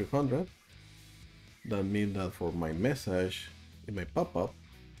yellow 300. That means that for my message in my pop-up,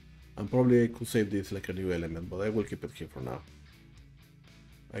 and probably I could save this like a new element, but I will keep it here for now.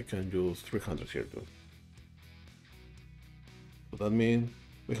 I can use 300 here too. So that means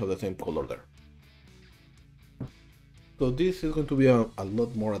we have the same color there. So this is going to be a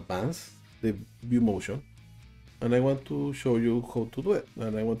lot more advanced, the view motion. And I want to show you how to do it.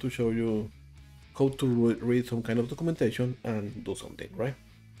 And I want to show you how to read some kind of documentation and do something, right?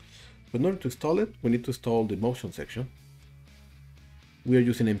 But in order to install it, we need to install the motion section. We are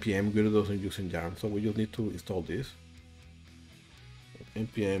using npm, we're not using yarn, so we just need to install this.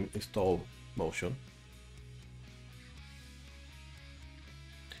 npm install motion.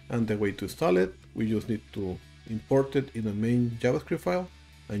 And the way to install it, we just need to import it in the main JavaScript file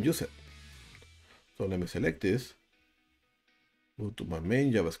and use it. So let me select this, go to my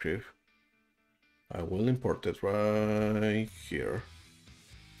main JavaScript. I will import it right here,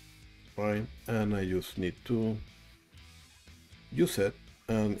 right? And I just need to use it.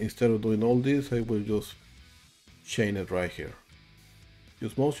 And instead of doing all this, I will just chain it right here.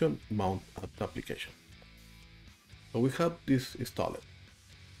 Use motion, mount application. So we have this installed.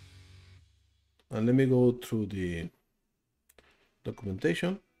 And let me go through the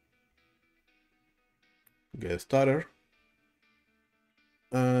documentation, get started,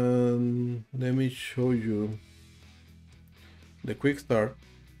 and let me show you the quick start.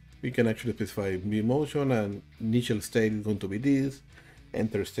 We can actually specify view motion, and initial state is going to be this,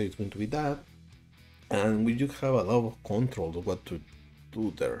 enter state is going to be that, and we just have a lot of control of what to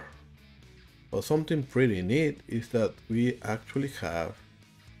do there. But something pretty neat is that we actually have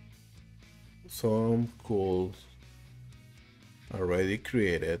some cool already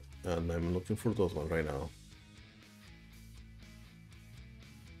created, and I'm looking for those ones right now.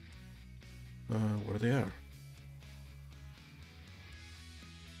 Where they are?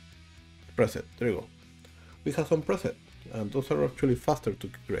 Preset, there you go. We have some preset, and those are actually faster to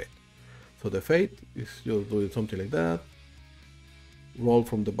create. So the fade is just doing something like that. Roll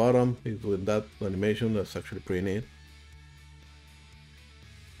from the bottom is doing that animation. That's actually pretty neat.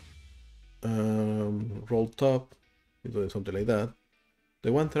 Roll top is doing something like that.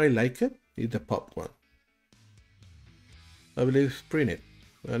 The one that I like it is the pop one. I believe it's pretty neat,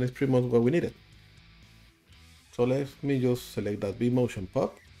 and it's pretty much what we needed. So let me just select that vMotion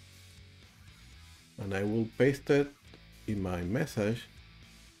pop, and I will paste it in my message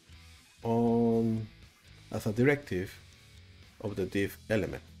on as a directive of the div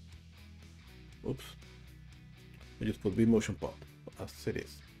element. Oops. I just put vMotion pop as it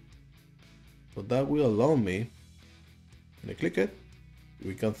is. So that will allow me, when I click it,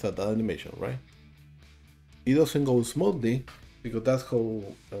 we can set that animation, right? It doesn't go smoothly because that's how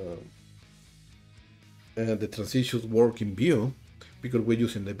the transitions work in Vue, because we're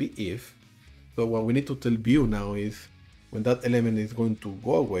using the if. So what we need to tell Vue now is when that element is going to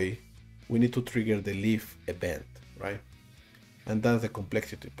go away, we need to trigger the leave event, right? And that's the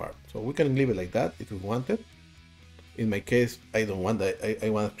complexity part. So we can leave it like that if we want it. In my case, I don't want that. I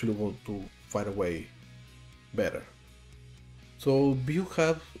want actually want to find a way better. So Vue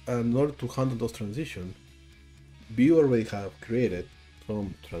have, in order to handle those transitions, Vue already have created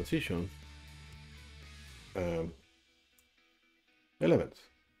some transition elements.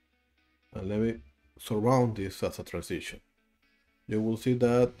 And let me surround this as a transition. You will see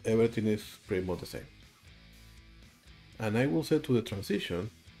that everything is pretty much the same. And I will say to the transition,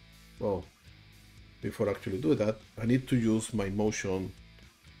 well, before I actually do that, I need to use my motion.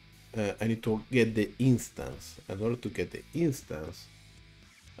 I need to get the instance. In order to get the instance,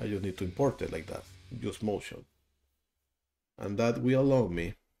 I just need to import it like that, use motion. And that will allow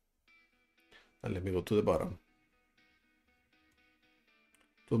me, and let me go to the bottom,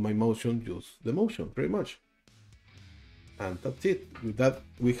 to my motion, use the motion pretty much. And that's it. With that,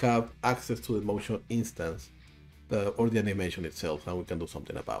 we have access to the motion instance or the animation itself, and we can do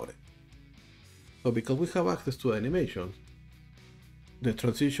something about it. So because we have access to the animation, the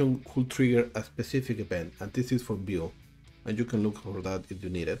transition could trigger a specific event, and this is from view, and you can look for that if you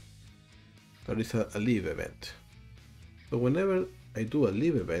need it. There is a leave event. So whenever I do a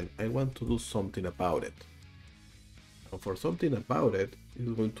leave event, I want to do something about it. And for something about it,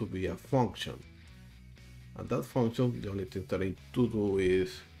 it's going to be a function. And that function, the only thing that I need to do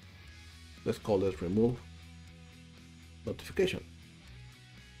is, let's call it remove notification.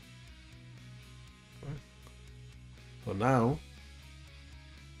 Right. So now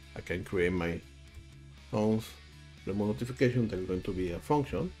I can create my own remove notification that is going to be a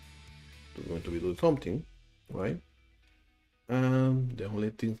function. It's going to be doing something, right? And the only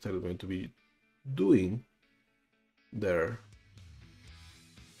things that is going to be doing there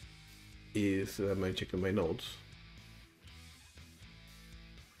is I'm checking my notes,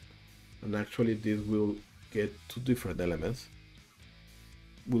 and actually this will get two different elements.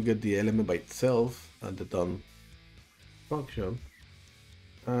 We'll get the element by itself and the done function,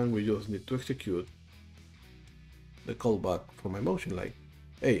 and we just need to execute the callback for my motion, like,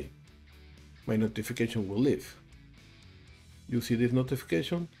 hey, my notification will leave. You see this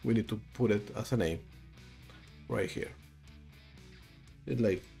notification? We need to put it as a name right here. It's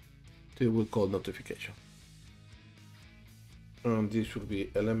like, they will call notification. And this should be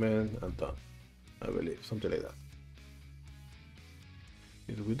element and done, I believe, something like that.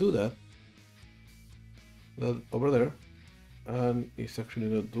 If we do that over there, and it's actually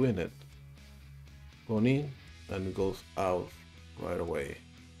not doing it. Going in and it goes out right away.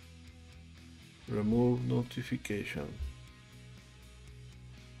 Remove notification.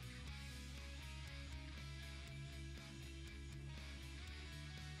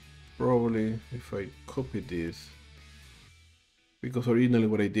 Probably if I copy this, because originally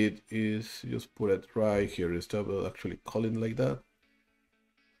what I did is just put it right here instead of actually calling like that.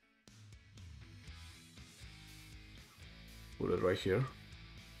 Put it right here.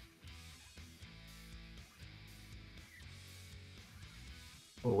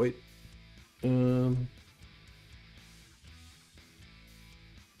 Oh wait.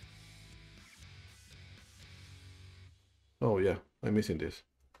 Oh yeah, I'm missing this.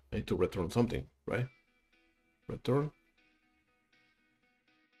 I need to return something, right? Return.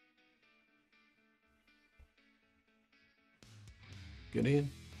 Get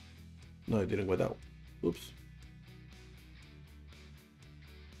in. No, it didn't go out. Oops.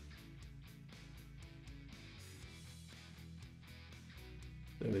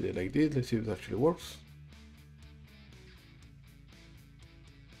 Let me do it like this. Let's see if it actually works.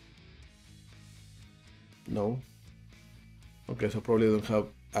 No. Okay, so probably don't have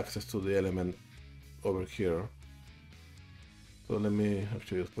access to the element over here. So let me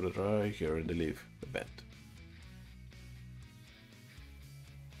actually just put it right here in the leave event.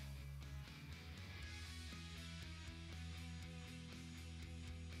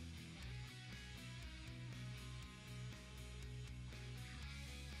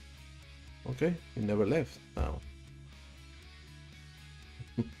 Okay, it never left now.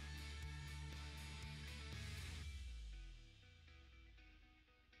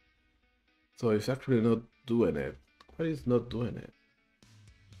 So it's actually not doing it. Why is not doing it?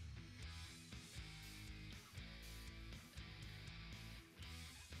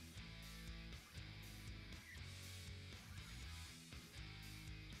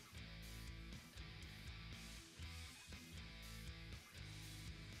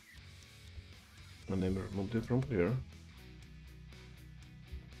 And then remove it from here.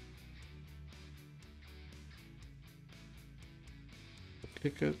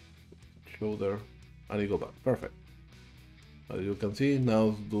 Click it, show there, and you go back. Perfect. As you can see,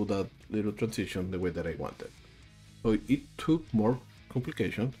 now do that little transition the way that I wanted. So it took more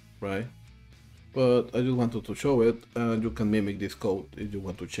complication, right? But I just wanted to show it, and you can mimic this code if you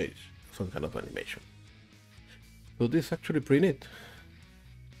want to change some kind of animation. So this is actually pretty neat.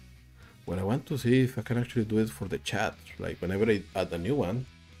 What I want to see if I can actually do it for the chat, like whenever I add a new one.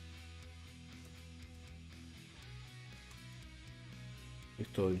 It's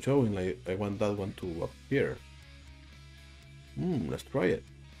still showing, like I want that one to appear. Let's try it.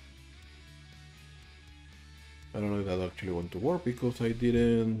 I don't know if that actually want to work because I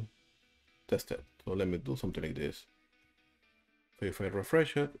didn't test it. So let me do something like this. So if I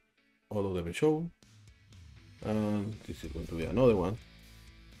refresh it, all of them will show. And this is going to be another one.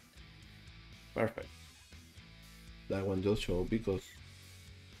 Perfect. That one just showed because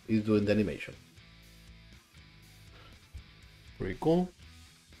it's doing the animation. Pretty cool.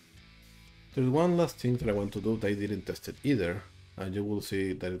 There's one last thing that I want to do that I didn't test it either, and you will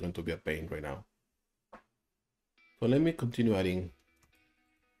see that it's going to be a pain right now. So let me continue adding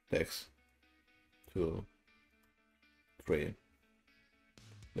text to 3.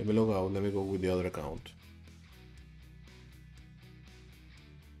 Let me log out, let me go with the other account.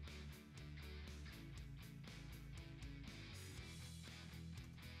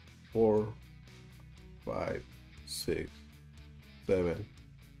 Four, 5, 6, 7,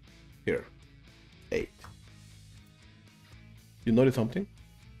 here, 8. You notice something?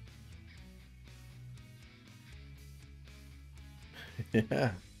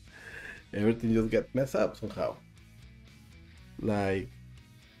 Yeah, everything just got messed up somehow. Like,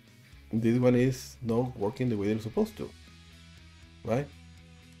 this one is not working the way it's supposed to, right?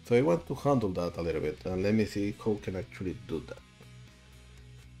 So I want to handle that a little bit, and let me see how can actually do that.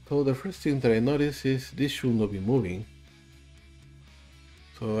 So the first thing that I notice is this should not be moving.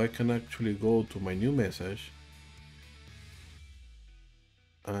 So I can actually go to my new message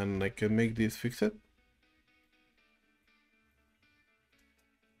and I can make this fix it.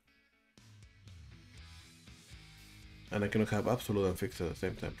 And I cannot have absolute and fix it at the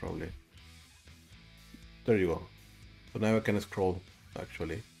same time probably. There you go. So now I can scroll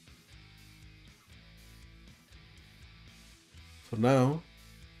actually. So now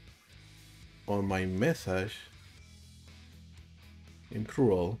on my message in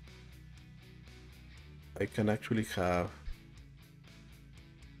plural, I can actually have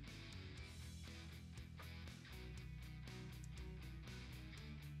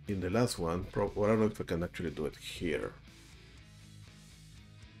in the last one, well, I don't know if I can actually do it here.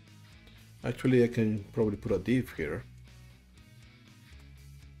 Actually, I can probably put a div here.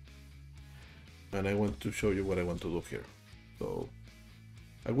 And I want to show you what I want to do here. So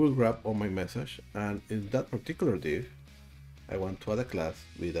I will grab on my message, and in that particular div, I want to add a class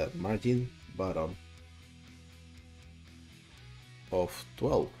with a margin bottom of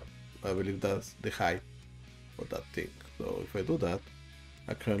 12. I believe that's the height for that thing. So if I do that,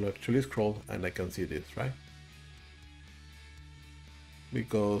 I can actually scroll and I can see this, right?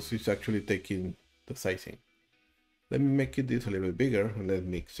 Because it's actually taking the sizing. Let me make it this a little bit bigger, and let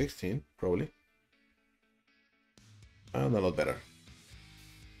me make 16 probably. And a lot better.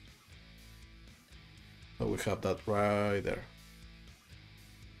 So we have that right there.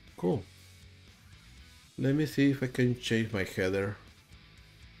 Cool. Let me see if I can change my header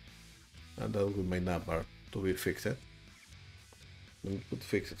and that with my navbar to be fixed. Let me put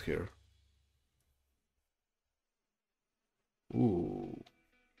fix it here. Ooh.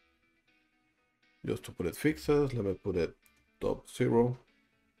 Just to put it fixed, let me put it top 0,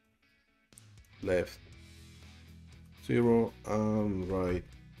 left 0, and right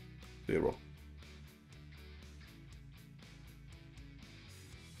 0.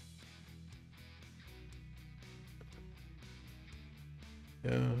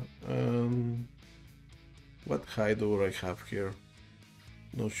 Yeah, what height do I have here?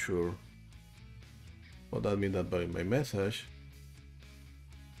 Not sure. But that means that by my message,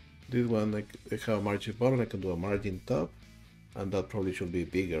 this one I have a margin bottom, I can do a margin top, and that probably should be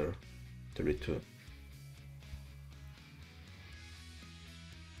bigger, 32.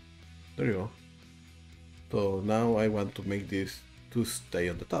 There you go. So now I want to make this to stay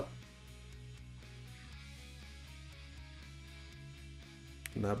on the top.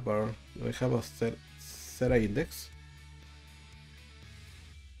 Navbar, do I have a Zeta index?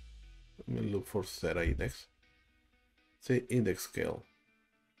 Let me look for Zeta index. Say index scale.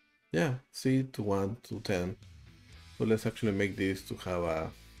 Yeah, C to 1 to 10. So let's actually make this to have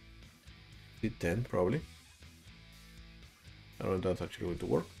a C10 probably. I don't know if that's actually going to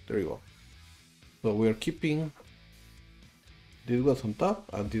work. There you go. So we're keeping this one on top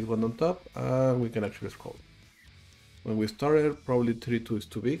and this one on top, and we can actually scroll. When we started, probably 32 is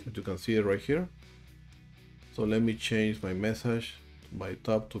too big, as you can see it right here. So let me change my message, my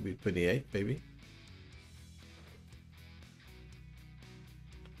top to be 28 maybe.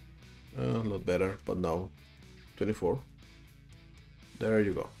 A lot better, but no, 24. There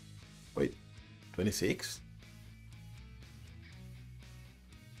you go. Wait, 26?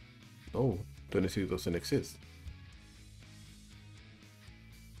 No, 26 doesn't exist.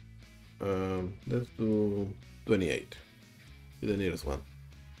 Let's do 28, the nearest one.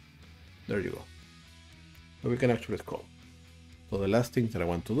 There you go. So we can actually scroll. So the last thing that I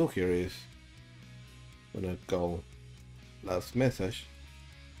want to do here is, when I go last message,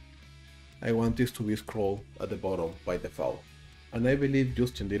 I want this to be scrolled at the bottom by default. And I believe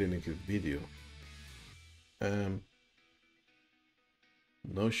Justin did it in his video.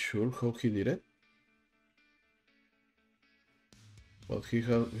 Not sure how he did it, but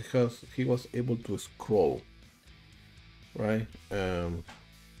he was able to scroll, right?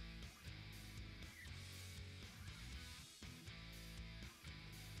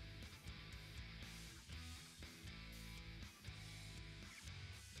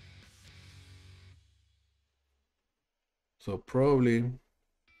 So probably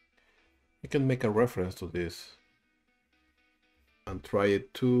you can make a reference to this and try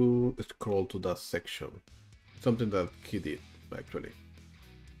it to scroll to that section. Something that he did actually.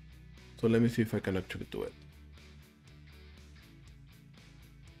 So let me see if I can actually do it.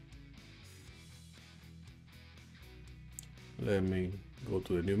 Let me go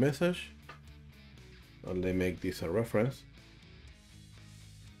to the new message and let me make this a reference.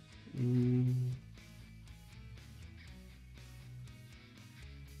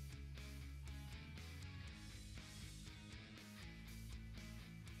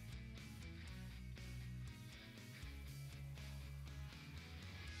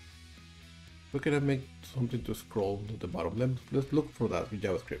 We can make something to scroll to the bottom. Let's look for that with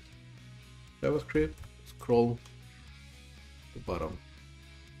JavaScript. JavaScript, scroll to the bottom.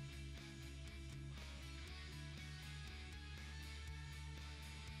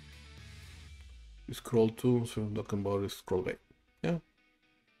 Scroll to, so I'm talking about is scroll back. Yeah,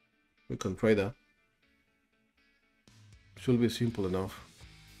 we can try that. Should be simple enough.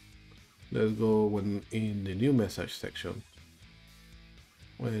 Let's go when in the new message section.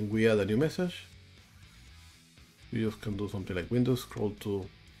 When we add a new message, we just can do something like Windows scroll to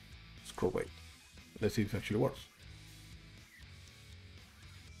scroll weight. Let's see if it actually works.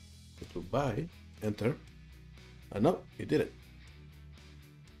 Go to buy, enter, and no, it did it.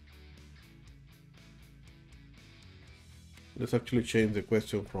 Let's actually change the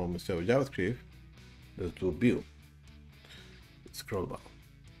question from instead of JavaScript, let's do view. Scroll bar.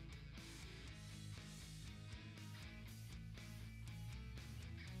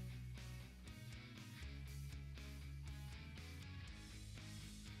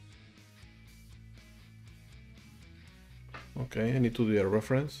 Okay, I need to do a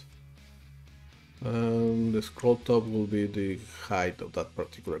reference. The scroll top will be the height of that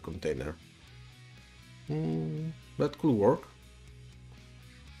particular container. That could work.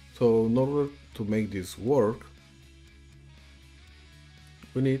 So in order to make this work,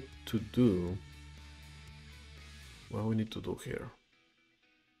 we need to do what we need to do here.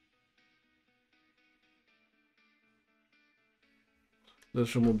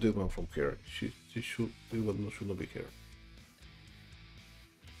 Let's remove this one from here. This one should not be here.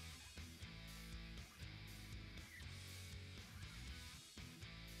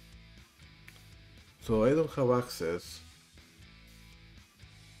 So I don't have access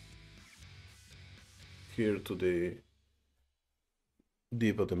here to the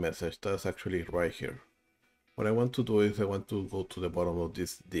div of the message. That's actually right here. What I want to do is I want to go to the bottom of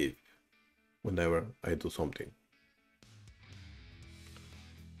this div whenever I do something.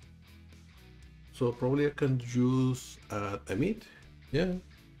 So probably I can use emit. Yeah.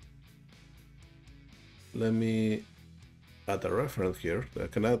 Let me add a reference here. I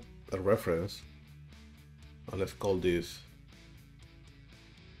can add a reference. Let's call this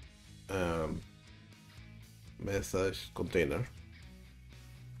message container,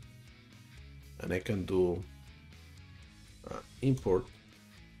 and I can do import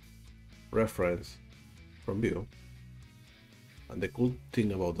reference from view. And the cool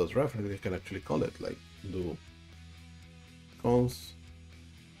thing about this reference, I can actually call it like do const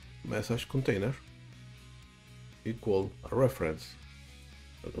message container equal a reference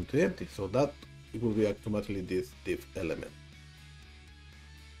to empty, so that it will be automatically this div element.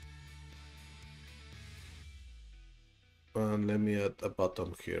 And let me add a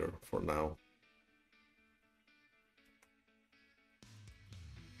button here for now.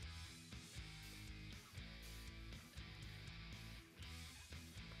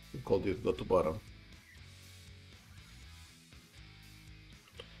 We call this go to bottom.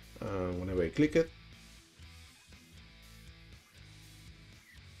 And whenever I click it,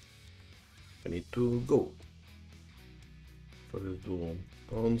 I need to go. So let's do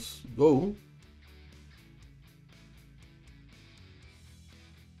const go.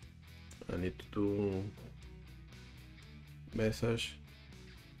 I need to do message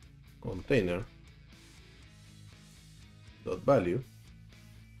container dot value.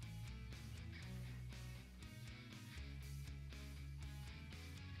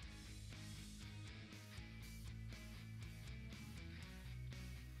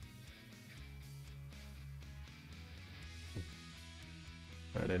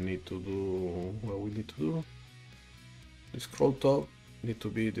 And I need to do what we need to do. The scroll top need to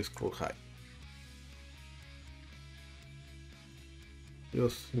be the scroll height.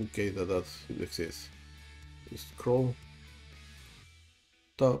 Just in case that exists. The scroll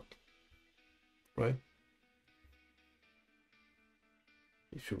top, right?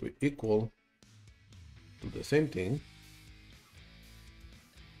 It should be equal to the same thing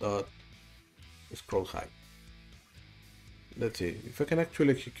dot scroll height. let's see, if I can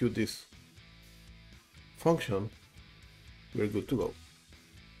actually execute this function, we're good to go.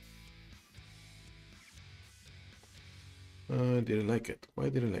 I didn't like it. Why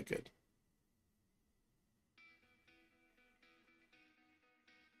didn't I like it?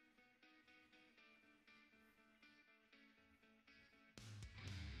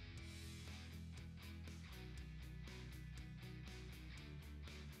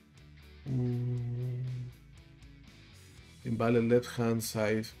 Invalid left hand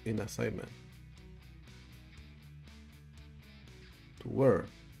side in assignment. To where?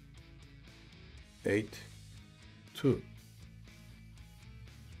 8, 2.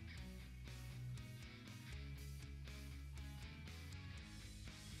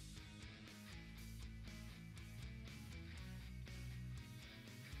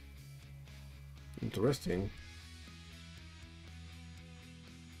 Interesting.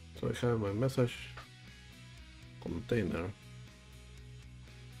 So I have my message container.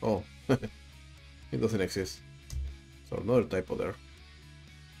 Oh, it doesn't exist. So another typo there.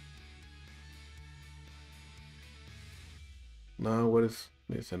 Now what is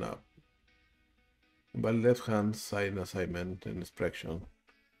missing up? By left hand side assignment and expression.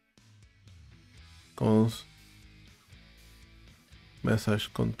 Cons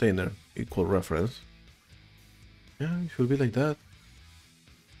message container equal reference. Yeah, it should be like that.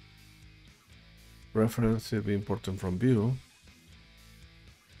 Reference should be important from view.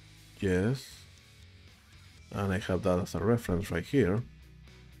 Yes. And I have that as a reference right here.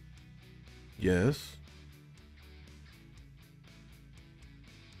 Yes.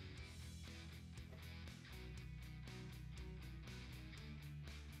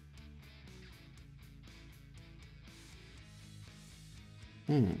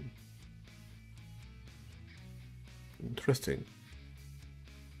 Interesting.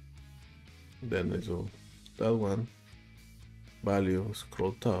 Then I do that one. Value,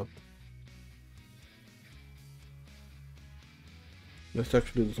 scroll top. Let's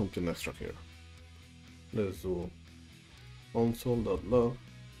actually do something extra here. Let's do console.log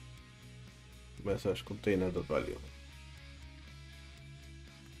message container.value.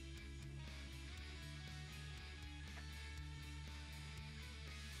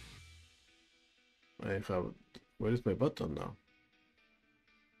 I have, where is my button now?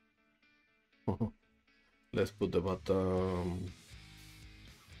 Let's put the button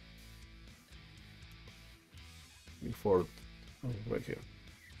before, right here.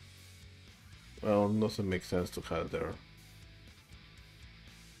 Well, it doesn't make sense to have it there.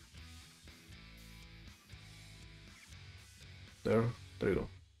 There you go.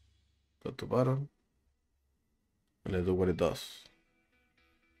 Go to bottom, and let's do what it does.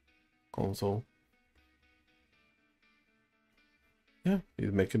 Console. Yeah,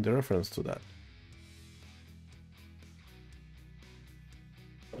 it's making the reference to that.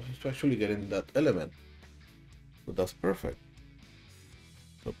 It's actually getting that element. So that's perfect.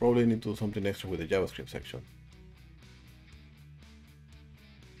 So probably need to do something extra with the JavaScript section.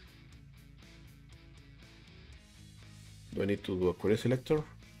 Do I need to do a query selector?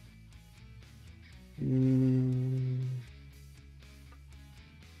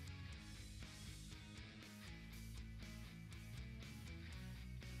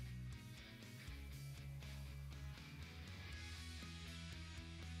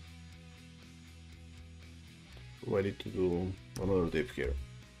 I need to do another div here.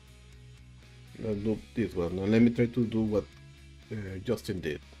 Let's do this one, and let me try to do what Justin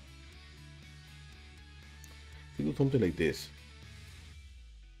did. Do something like this.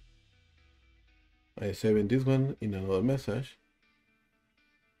 I save in this one in another message,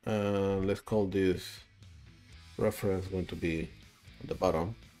 and let's call this reference going to be at the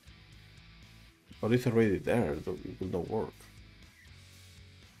bottom. But it's already there, so it will not work.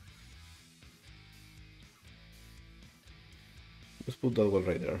 Let's put that one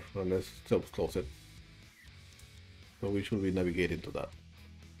right there, and let's close it. So we should be navigating to that.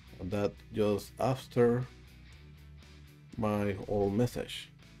 And that just after my old message.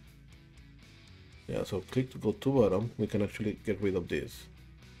 Yeah, so click to go to bottom, we can actually get rid of this.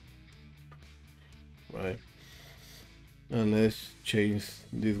 Right? And let's change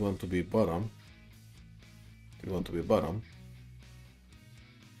this one to be bottom. This one to be bottom.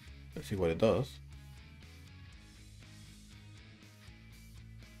 Let's see what it does.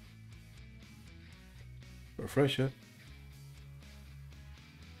 Refresh it.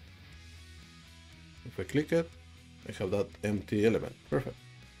 If I click it, I have that empty element. Perfect.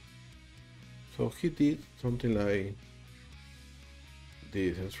 So he did something like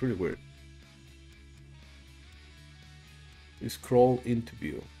this. It's really weird. You scroll into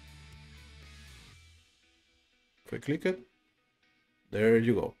view. If I click it, There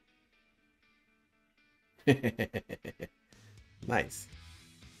you go. Nice.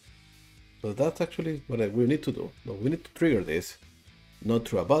 So that's actually what we need to do. But we need to trigger this, not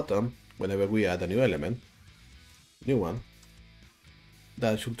through a button, whenever we add a new element, new one.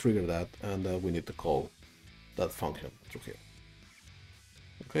 That should trigger that, and we need to call that function through here.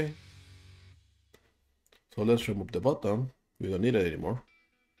 Okay. So let's remove the button. We don't need it anymore.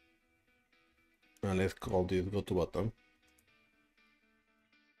 And let's call this go to button.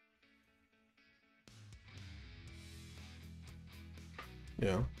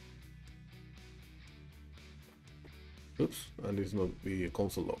 Yeah. Oops, and it's not the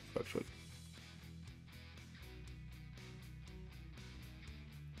console log actually.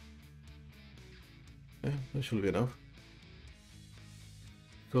 Yeah, that should be enough.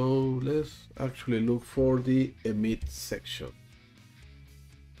 So let's actually look for the emit section.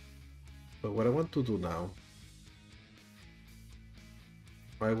 But what I want to do now,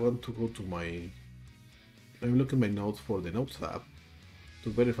 I want to go to I'm looking at my notes for the notes tab to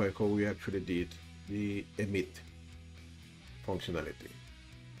verify how we actually did the emit functionality.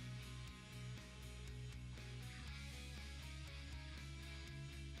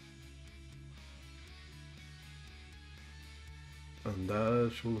 And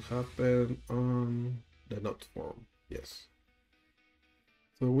that should happen on the note form, yes.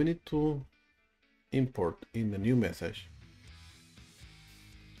 So we need to import in the new message,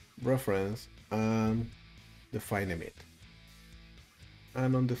 reference, and define emit.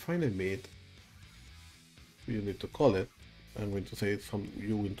 And on define emit, you need to call it. I'm going to say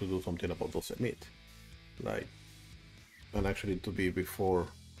you want to do something about those emit, like, and actually to be before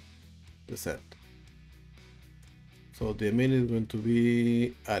the set. So the emit is going to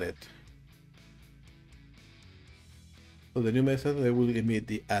be added. So the new method, they will emit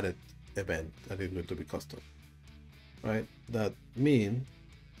the added event that is going to be custom, right? That means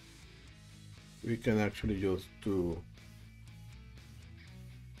we can actually just do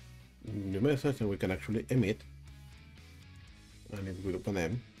new message and we can actually emit, and it will open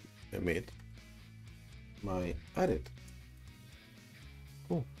m, emit my added.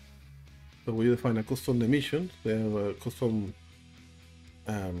 Cool. So we define a custom emission, we have a custom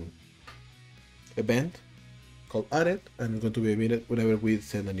event called added, and it's going to be emitted whenever we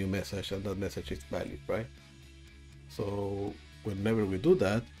send a new message and that message is valid, right? So whenever we do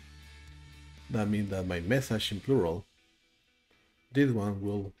that, that means that my message in plural, this one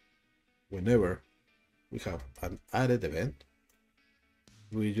will, whenever we have an added event,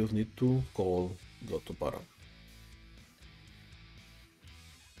 we just need to call go to bottom.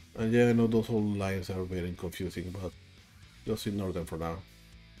 And yeah, I know those whole lines are very confusing, but just ignore them for now.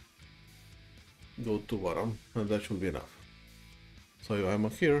 Go to bottom, and that should be enough. So I'm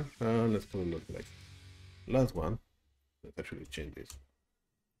here, and let's put it look like last one. Let's actually change this.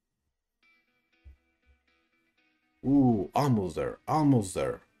 Ooh, almost there, almost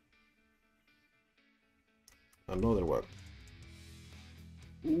there. Another one.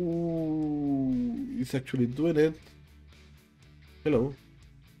 Ooh, it's actually doing it. Hello.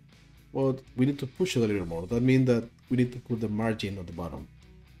 But we need to push it a little more. That means that we need to put the margin on the bottom.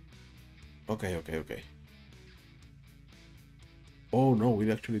 Okay. Oh no,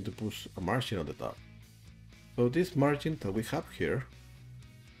 we actually need to push a margin on the top. So this margin that we have here,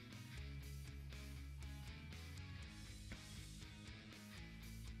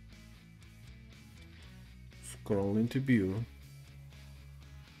 scroll into view,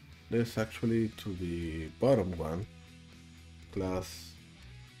 let's actually to the bottom one, class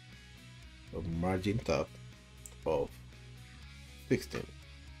of margin top of 16.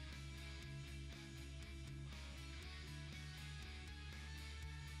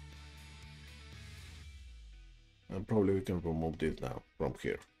 And probably we can remove this now from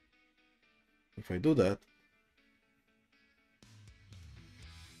here. If I do that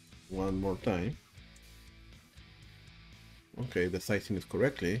one more time, okay, the sizing is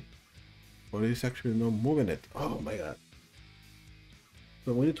correctly, but it's actually not moving it. Oh my god.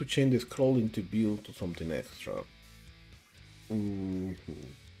 So we need to change the scroll into view to something extra. So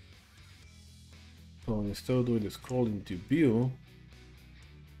instead of doing the scroll into view,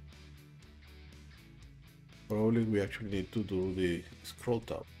 probably we actually need to do the scroll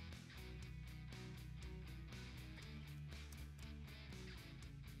tab.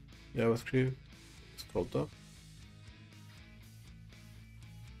 JavaScript, scroll tab.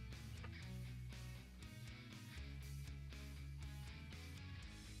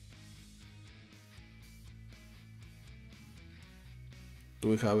 Do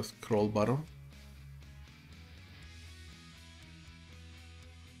we have a scroll button?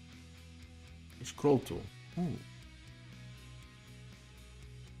 Scroll to.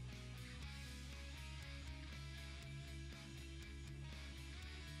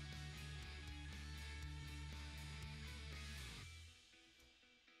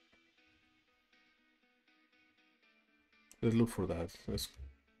 Let's look for that. Let's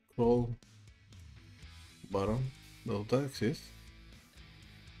scroll bottom. Does that exist?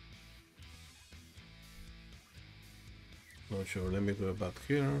 Not sure. Let me go back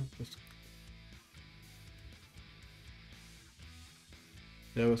here.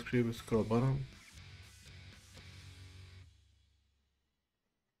 JavaScript scroll bottom.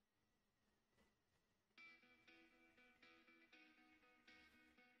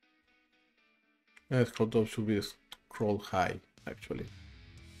 Yeah, scroll top should be scroll high, actually.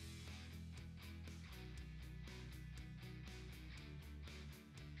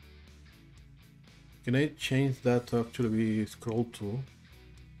 Can I change that to actually be scroll to?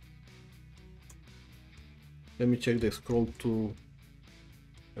 Let me check the scroll to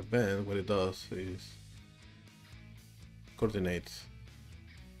event. What it does is coordinates.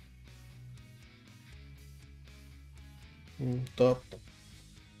 Top.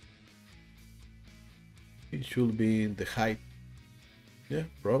 It should be the height. Yeah,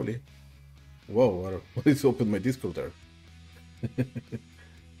 probably. Whoa, what is open my Discord there?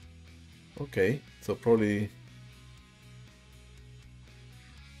 Okay, so probably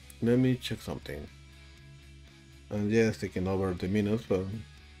let me check something. And yes, taking over the minutes, but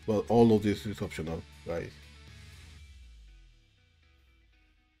well, all of this is optional, guys.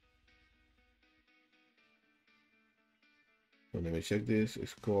 So let me check this.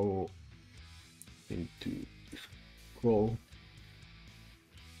 Scroll into scroll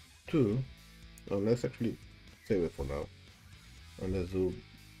to. Let's actually save it for now. And let's do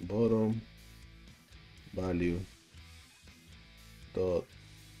bottom value dot,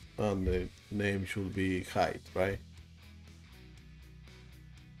 and the name should be height, right?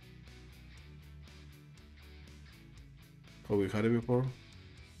 How we had it before.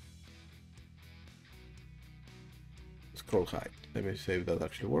 Scroll height. Let me see if that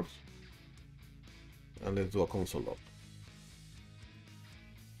actually works. And let's do a console log.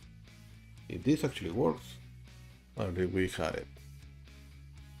 If this actually works, already we had it.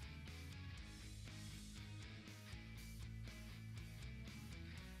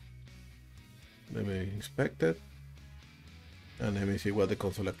 Let me inspect it, and let me see what the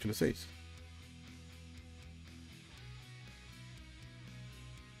console actually says.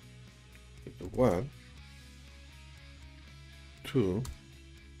 One, two.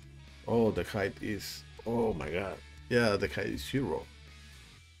 Oh, the height is, oh my god. Yeah, the height is 0.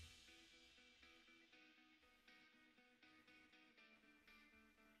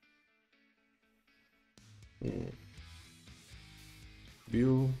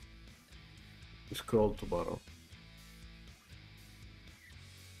 View, scroll to bottom.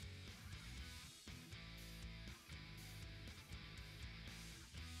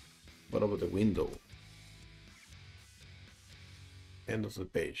 What about the window? End of the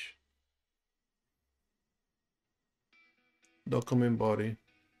page. Document body.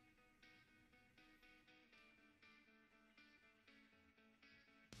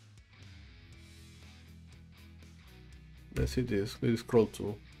 Let's see this. Let's scroll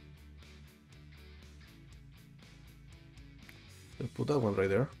to. Let's put that one right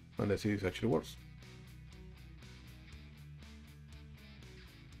there, and let's see if it actually works.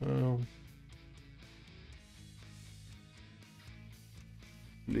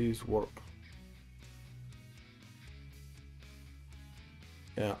 Please work.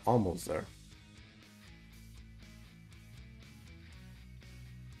 Yeah, almost there.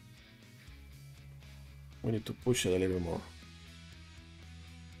 We need to push it a little more.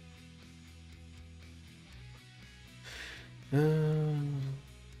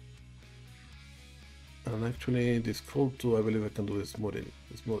 And actually, this scroll to, I believe I can do the smoothing,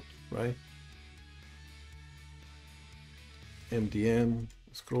 smooth, right? MDN,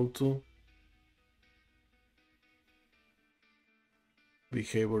 scroll to,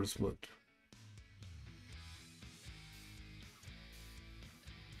 behavior smooth.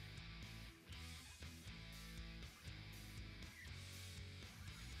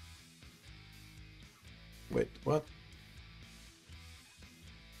 Wait, what?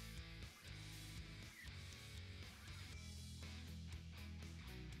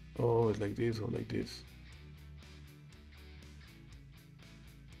 Oh, it's like this or like this.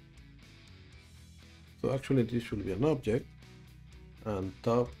 So actually this should be an object, and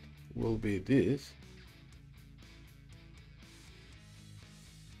top will be this.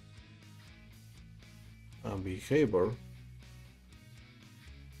 And behavior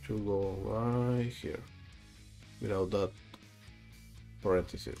should go right here without that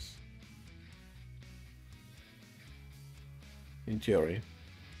parenthesis. In theory.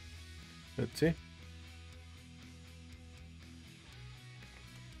 Let's see.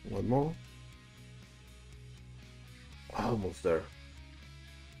 One more. Almost there.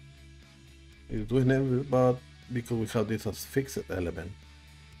 It's doing it, but because we have this as fixed element.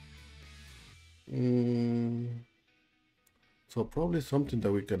 Mm, so probably something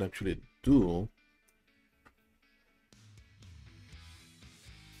that we can actually do.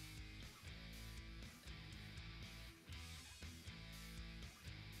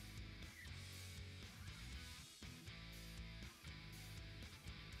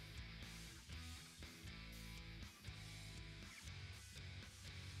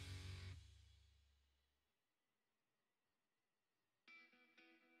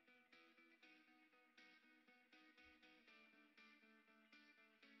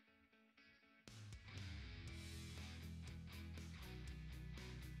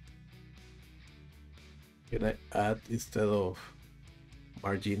 Can I add instead of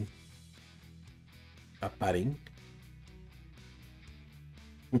margin a padding?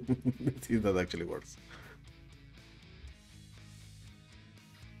 Let's see if that actually works.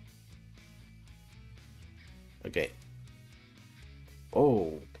 Okay.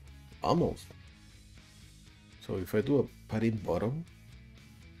 Oh, almost. So if I do a padding bottom,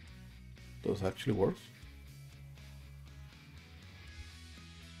 does actually works?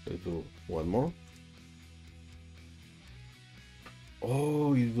 Let's do one more.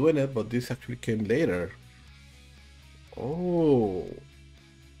 Oh, you're doing it, but this actually came later. Oh.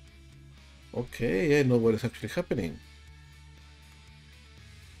 Okay, I know what is actually happening.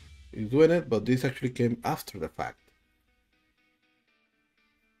 You're doing it, but this actually came after the fact.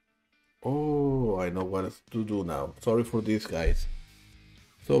 Oh, I know what to do now. Sorry for this, guys.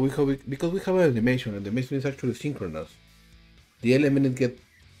 So because we have an animation, and the animation is actually synchronous. The element get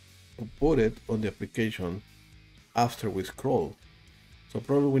put on the application after we scroll. So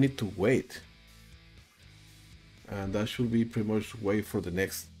probably we need to wait. And that should be pretty much wait for the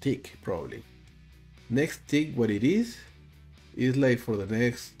next tick, probably. Next tick, what it is like for the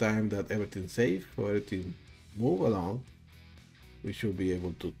next time that everything's safe, for everything move along, we should be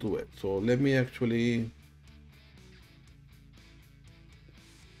able to do it. So let me actually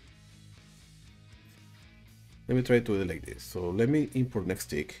try to do it like this. So let me import next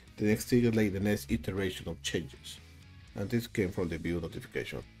tick. The next tick is like the next iteration of changes. And this came from the view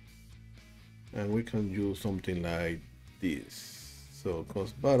notification. And we can use something like this. So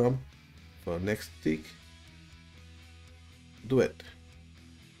cost bottom for next tick, do it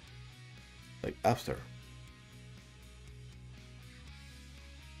like after.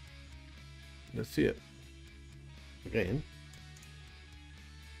 Let's see it again.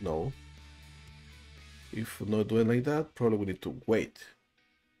 No. If not doing like that, probably we need to wait.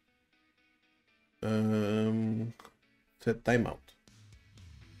 Set timeout.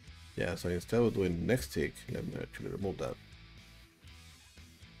 Yeah, so instead of doing next tick, let me actually remove that.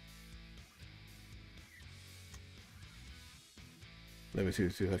 Let me see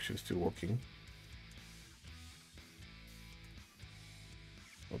if it's actually still working.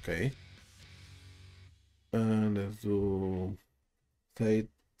 Okay. And let's do set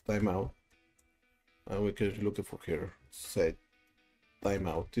timeout. And we can look for here. Set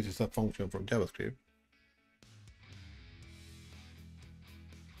timeout. This is a function from JavaScript.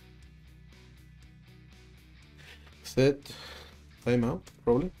 Set timeout,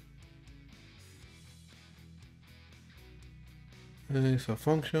 probably. And it's a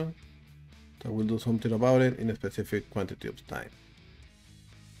function that will do something about it in a specific quantity of time.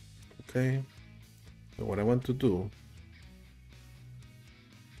 Okay. So what I want to do,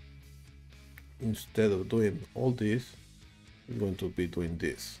 instead of doing all this, I'm going to be doing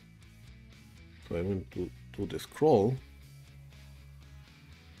this. So I'm going to do the scroll.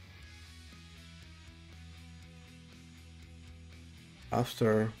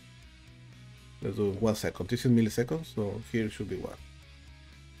 After, let's do 1 second. This is milliseconds, so here should be 1.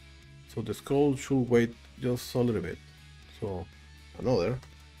 So the scroll should wait just a little bit. So another.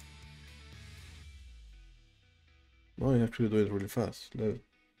 No, I actually do it really fast. Let's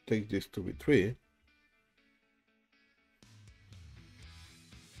take this to be 3.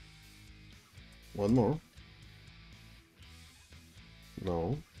 One more.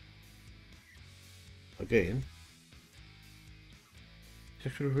 No. Again. It's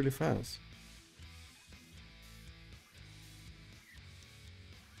actually really fast.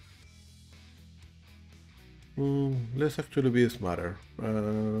 Let's actually be smarter. We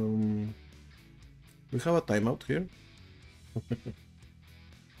have a timeout here.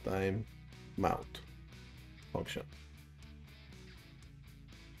 Timeout function.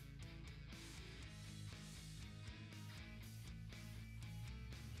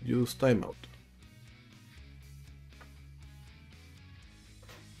 Use timeout.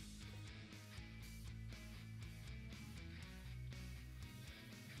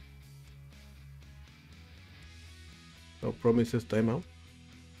 promises timeout.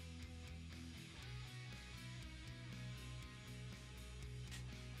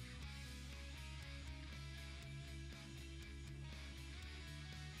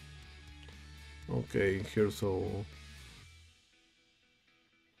 Okay, here so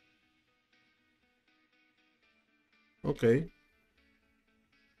okay.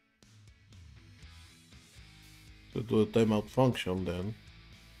 So do the timeout function then.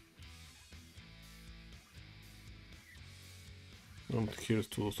 And here's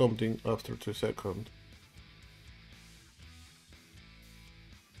to something after 3 seconds.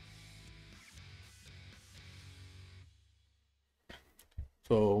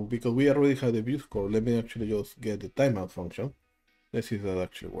 So because we already had the view score, let me actually just get the timeout function. Let's see if that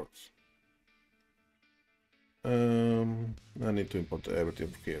actually works. I need to import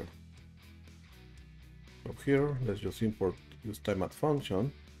everything here. Up here, let's just import use timeout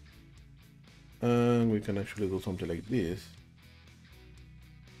function. And we can actually do something like this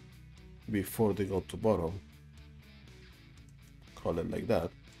before they go to bottom. Call it like that.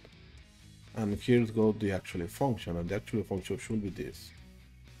 And here's go the actual function, and the actual function should be this.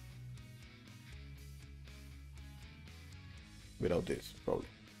 Without this, probably.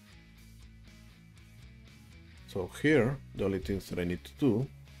 So here, the only things that I need to do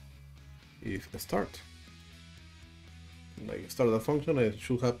is start. Like start the function, it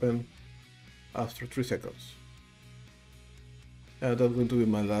should happen after 3 seconds. And that's going to be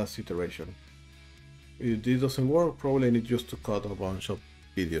my last iteration. If this doesn't work, probably I need just to cut a bunch of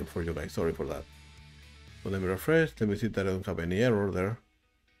video for you guys. Sorry for that. So let me refresh. Let me see that I don't have any error there.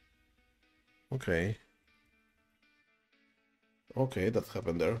 Okay. Okay, that's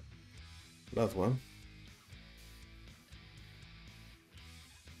happened there. Last one.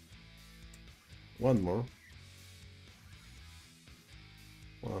 One more.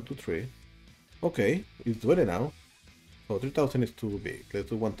 1, 2, 3. Okay, it's doing it now. So 3000 is too big. Let's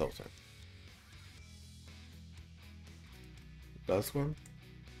do 1000. Last one.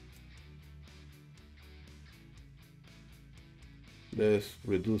 Let's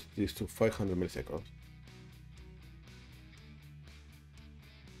reduce this to 500 milliseconds.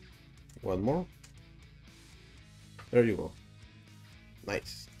 One more. There you go.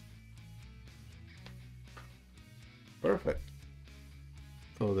 Nice. Perfect.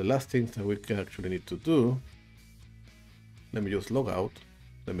 So the last thing that we can actually need to do, let me just log out.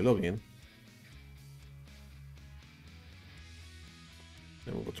 Let me log in.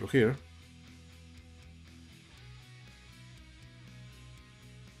 Then we'll go through here.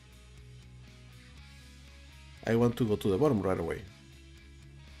 I want to go to the bottom right away.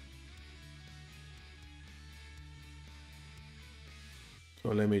 So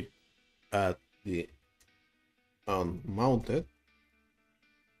let me add the unmounted.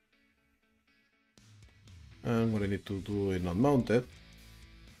 And what I need to do in unmounted,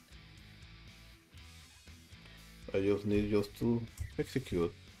 I just need to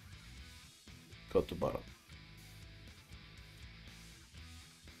execute, go to bottom.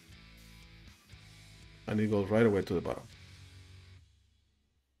 And it goes right away to the bottom.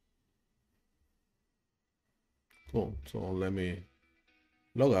 Cool, so let me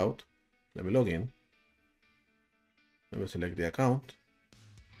log out, let me log in, let me select the account,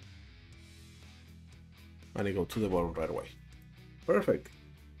 and it goes to the bottom right away. Perfect.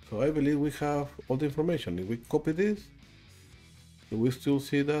 So I believe we have all the information. If we copy this, do we still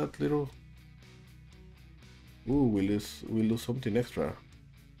see that little? Ooh, we lose something extra.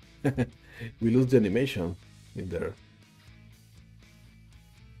 We lose the animation in there.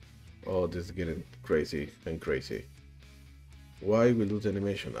 Oh, this is getting crazy and crazy. Why we lose the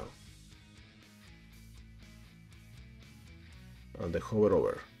animation now? And the hover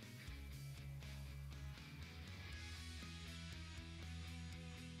over.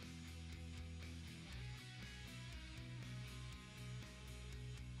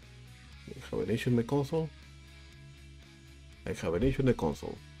 I have an issue in the console. I have an issue in the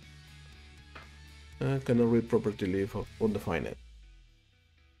console. I cannot read property leave of undefined.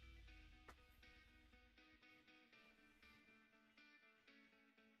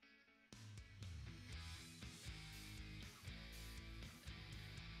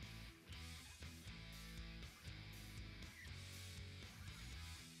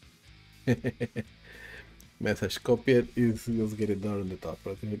 Message copied is just getting down on the top,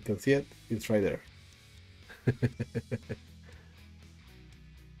 but you can see it, it's right there.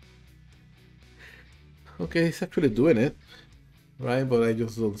 Okay, it's actually doing it, right? But I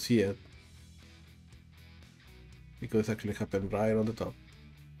just don't see it because it actually happened right on the top.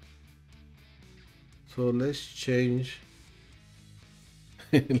 So let's change.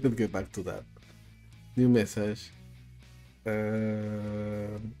 Let's get back to that. New message.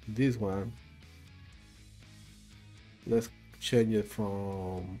 This one, let's change it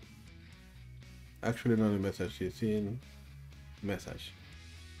from, actually not in message, it's in message.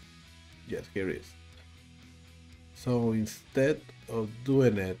 Yes, here it is. So instead of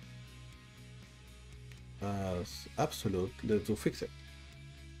doing it as absolute, let's do fix it.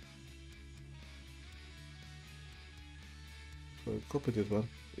 So copy this one,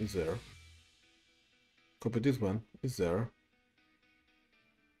 is there. Copy this one, is there.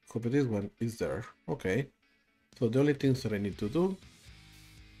 Copy this one, is there. Okay. So the only things that I need to do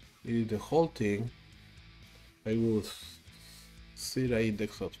is the whole thing. I will set an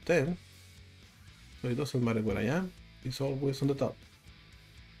index of 10. So it doesn't matter where I am, it's always on the top.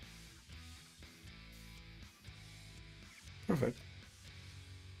 Perfect.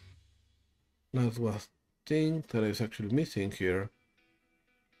 Last one thing that is actually missing here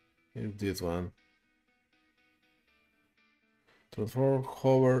is this one. Transform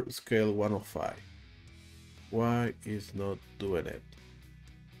hover scale 1 of 5. Why is not doing it?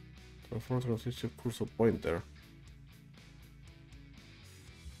 Transform transition cursor pointer.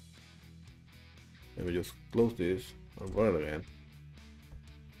 Let me just close this and run it again.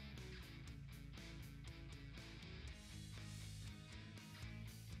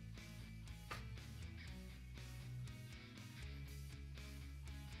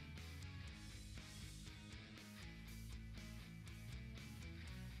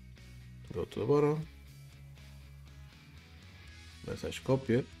 Go to the bottom. Message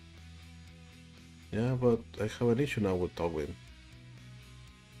copy it. Yeah, but I have an issue now with Togwin.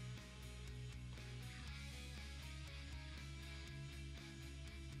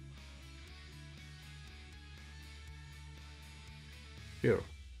 Here.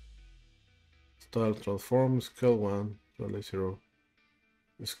 Style transform scale 1, release 0.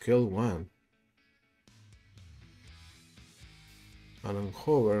 Scale 1. And on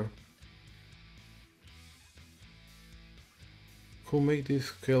hover. Who make this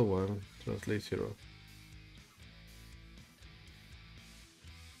scale 1 translate 0?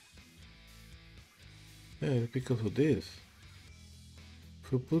 Yeah, because of this.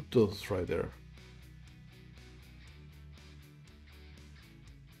 Who put those right there?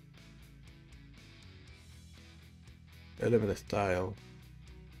 Element style.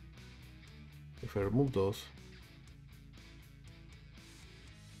 If I remove those,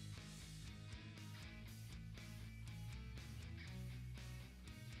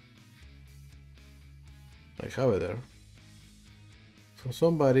 I have it there. So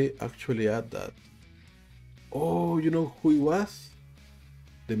somebody actually add that. Oh, you know who it was?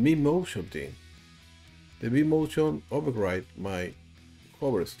 The me motion thing. The me motion override my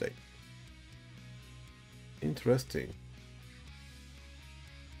hover state. Interesting.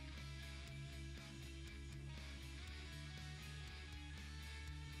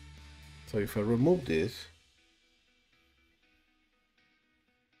 So if I remove this,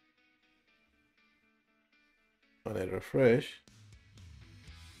 and I refresh,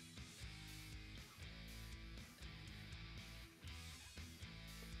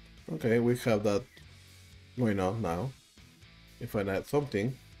 okay, we have that going on now. If I add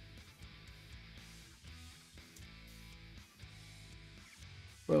something,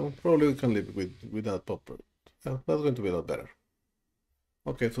 well, probably we can live with that pop-up. Yeah, that's going to be a lot better.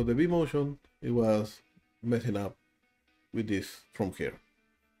 Okay, so the V motion, it was messing up with this from here.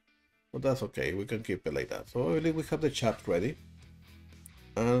 But that's okay, we can keep it like that. So I believe we have the chat ready.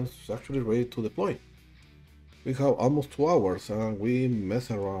 And it's actually ready to deploy. We have almost 2 hours and we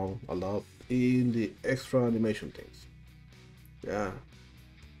mess around a lot in the extra animation things. Yeah.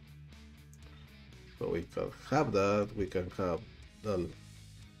 So we can have that, we can have the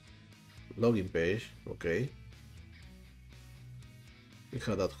login page, okay. We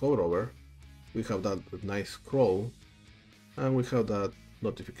have that hover over, we have that nice scroll, and we have that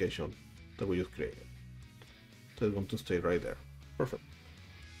notification that we just created. So it's going to stay right there. Perfect.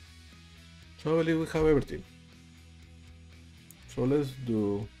 So I believe we have everything. So let's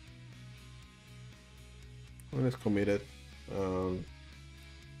do, let's commit it and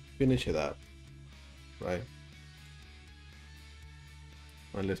finish it up, right?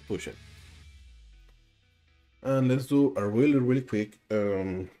 And let's push it. And let's do a really quick,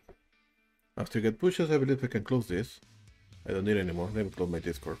 after you get pushes, I believe I can close this. I don't need it anymore. Let me close my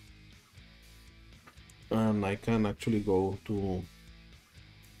Discord. And I can actually go to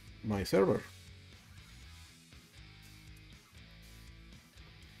my server.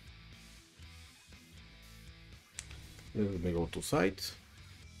 Let me go to sites.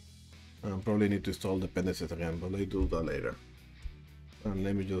 And probably need to install dependencies again, but let's do that later. And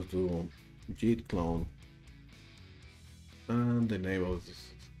let me just do git clone And the name of this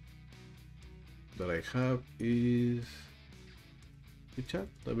that I have is chat,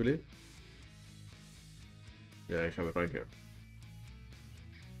 I believe. Yeah, I have it right here.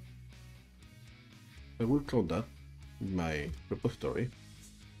 I will clone that in my repository.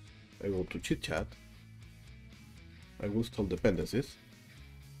 I go to chit chat. I will install dependencies.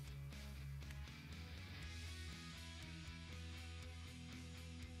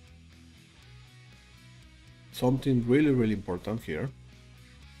 Something really important here.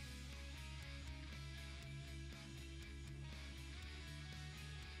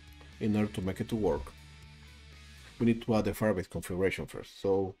 In order to make it to work, we need to add the Firebase configuration first.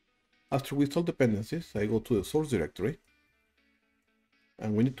 So after we install dependencies, I go to the source directory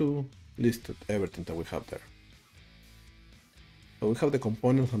and we need to list everything that we have there. So we have the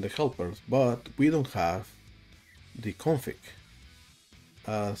components and the helpers, but we don't have the config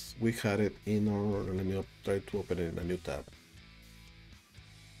as we had it in our, let me try to open it in a new tab.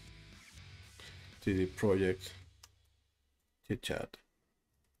 CD project, chit-chat,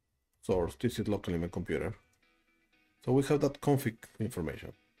 source, this is locally in my computer. So we have that config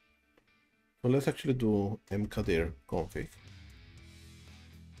information. So let's actually do mkdir config.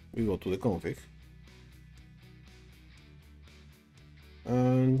 We go to the config.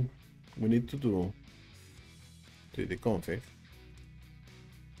 And we need to do the config.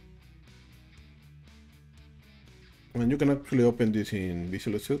 And you can actually open this in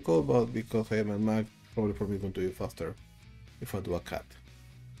Visual Studio Code, but because I have a Mac, probably for me it's going to be faster if I do a cat.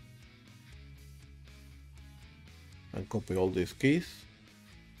 And copy all these keys.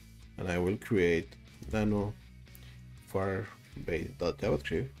 And I will create nano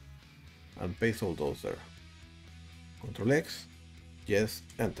firebase.javascript and paste all those there. Control X, yes,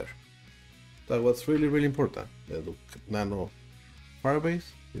 enter. That was really important. The nano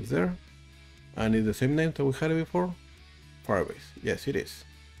Firebase is there. And it's the same name that we had it before? Firebase. Yes, it is.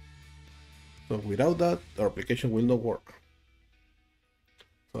 So without that, our application will not work.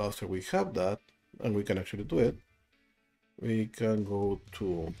 So after we have that, and we can actually do it, we can go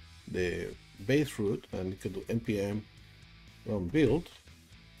to the base root and we can do npm run build.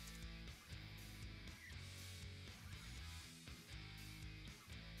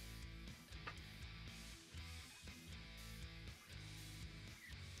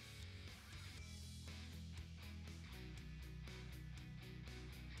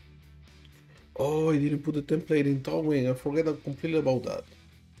 Oh, I didn't put the template in Towing. I forget completely about that.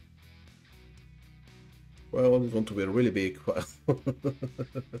 Well, it's going to be a really big file.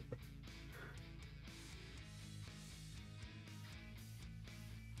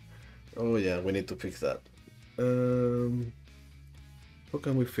 Oh yeah, we need to fix that. How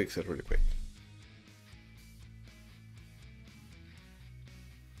can we fix it really quick?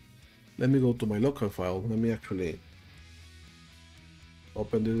 Let me go to my local file. Let me actually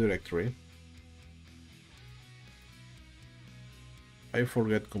open the directory. I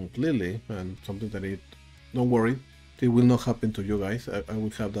forget completely, and something that don't worry, it will not happen to you guys. I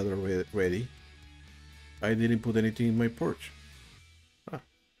will have that ready. I didn't put anything in my purge. Ah,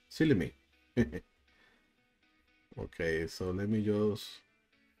 silly me. Okay, so let me just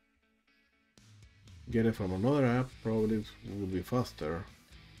get it from another app. Probably it will be faster.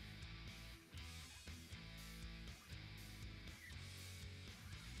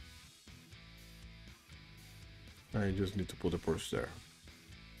 I just need to put the purge there.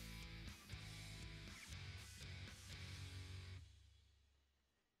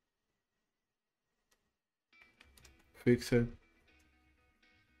 Fix it.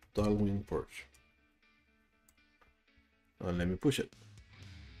 Tailwind purge. And let me push it.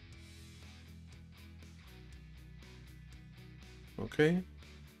 Okay.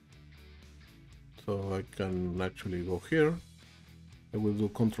 So I can actually go here. I will do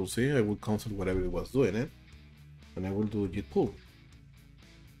Control C. I will cancel whatever it was doing it. And I will do git pull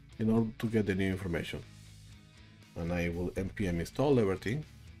in order to get the new information. And I will npm install everything.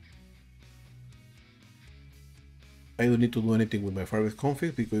 I don't need to do anything with my Firebase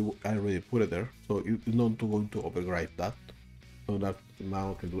config because I already put it there. So it's not going to override that. So that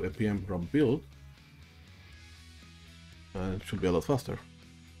now I can do npm run build. And it should be a lot faster.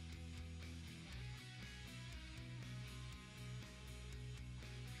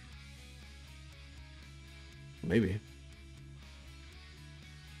 Maybe.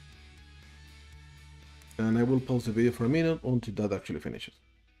 And I will pause the video for a minute until that actually finishes.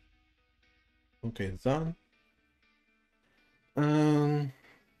 Okay, it's done. And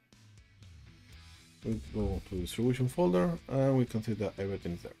we go to distribution folder and we can see that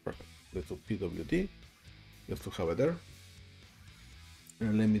everything is there. Perfect. Let's do pwd just to have it there.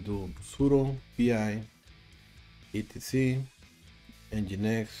 And let me do sudo pi etc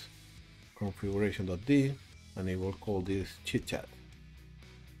nginx configuration.d, and I will call this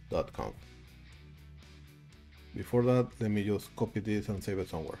chitchat.conf. Before that, let me just copy this and save it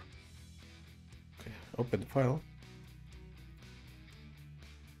somewhere. Okay, open the file,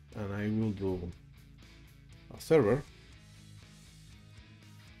 and I will do a server.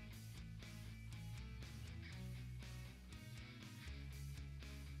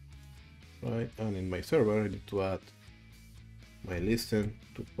 Right, and in my server I need to add my listen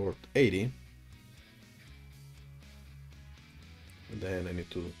to port 80, and then I need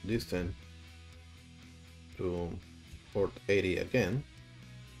to listen to port 80 again,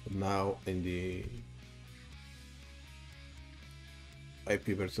 but now in the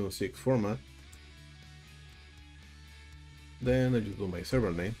IPv6 format. Then I just do my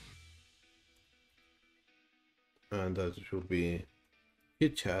server name, and that should be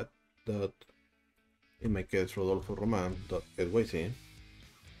hitchat dot, in my case, Rodolfo Roman dot NYC,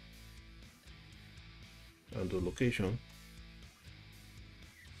 and the location.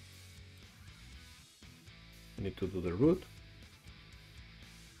 I need to do the root.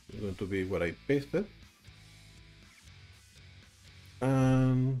 It's going to be what I pasted,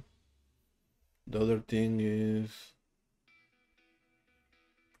 and the other thing is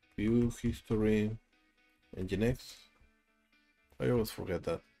view history nginx. I always forget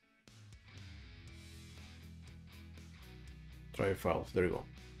that. Try files, there you go.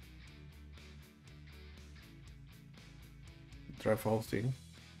 Try files thing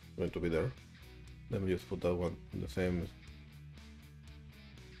going to be there. Let me just put that one in the same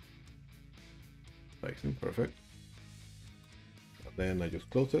section. Perfect. And then I just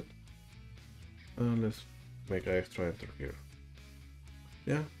close it, and let's make an extra enter here.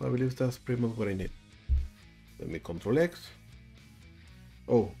 Yeah, I believe that's pretty much what I need. Let me Control X.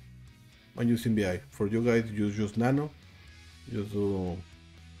 Oh, I'm using VI. For you guys, use Nano. Just do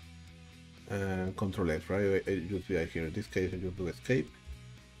Control X, right? I use VI here. In this case, I just do escape.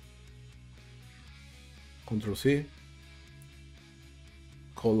 Control C.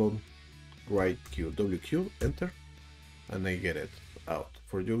 Colon right Q, WQ, enter, and I get it out.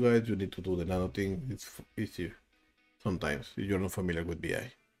 For you guys, you need to do the Nano thing. It's easier sometimes if you're not familiar with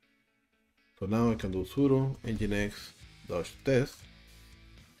VI. So now I can do sudo nginx -test.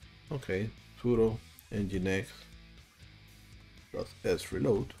 Okay, sudo nginx -s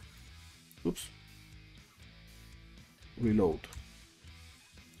reload. Oops. Reload.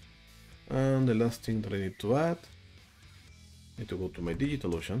 And the last thing that I need to add, I need to go to my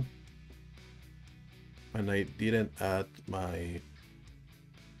DigitalOcean, and I didn't add my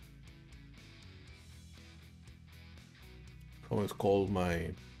how it's called,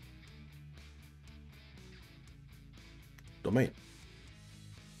 my domain.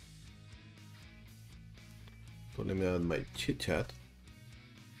 So let me add my chitchat,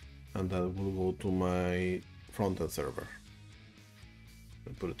 and that will go to my front-end server.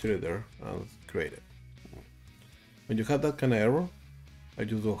 I put it there and create it. When you have that kind of error, I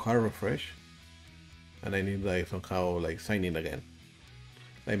just do hard refresh, and I need like somehow like sign in again.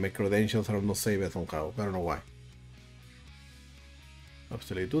 Like my credentials are not saved somehow. I don't know why.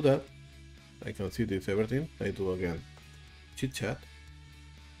 After I do that, I can see this everything. I do again chitchat.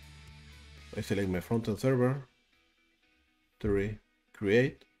 I select my front-end server. 3,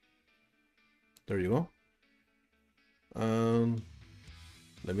 create. There you go. And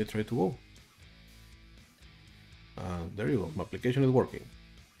let me try to go. And there you go. My application is working,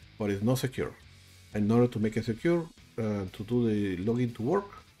 but it's not secure. In order to make it secure, to do the login to work,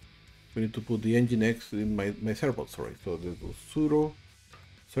 we need to put the nginx in my servbot. Sorry. So this is sudo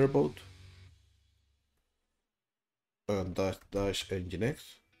servbot and dash nginx.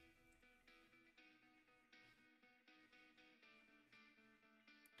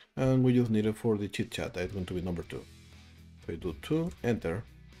 And we just need it for the chitchat. That's going to be number 2. So I do 2, enter,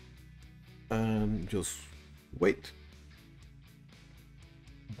 and just wait.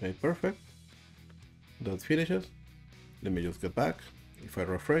 Okay, perfect. That finishes. Let me just get back. If I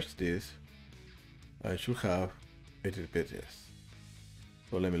refresh this, I should have HTTPS.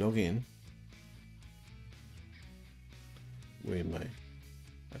 So let me log in with my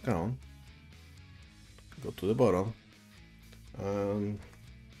account. Go to the bottom and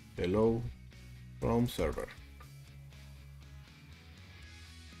hello from server.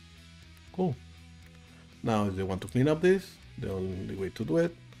 Cool. Now if they want to clean up this, the only way to do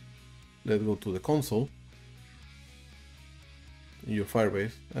it, let's go to the console in your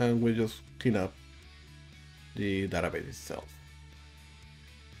Firebase, and we just clean up the database itself.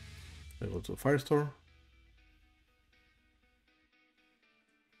 Let's go to Firestore,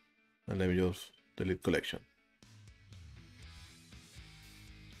 and let me just delete collection.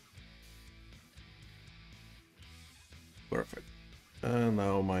 Perfect. And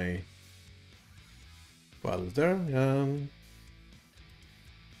now my file is there, and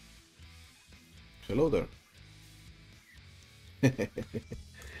hello there.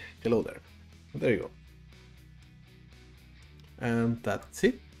 Hello there. There you go. And that's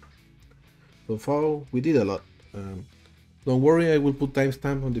it. So far, we did a lot. Don't worry, I will put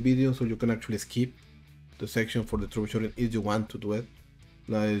timestamp on the video so you can actually skip the section for the troubleshooting if you want to do it.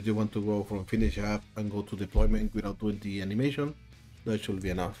 Like if you want to go from finish app and go to deployment without doing the animation, that should be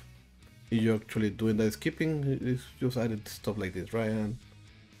enough. If you're actually doing that skipping, it's just added stuff like this, right? And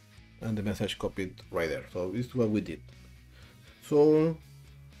the message copied right there. So this is what we did. So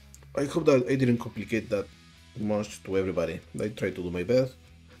I hope that I didn't complicate that much to everybody. I tried to do my best.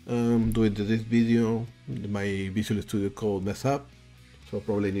 Doing this video, my Visual Studio Code messed up, so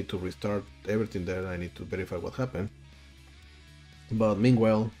probably need to restart everything there. I need to verify what happened. But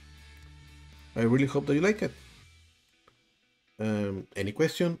meanwhile, I really hope that you like it. Any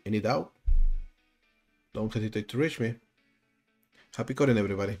question, any doubt, don't hesitate to reach me. Happy coding,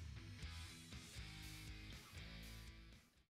 everybody.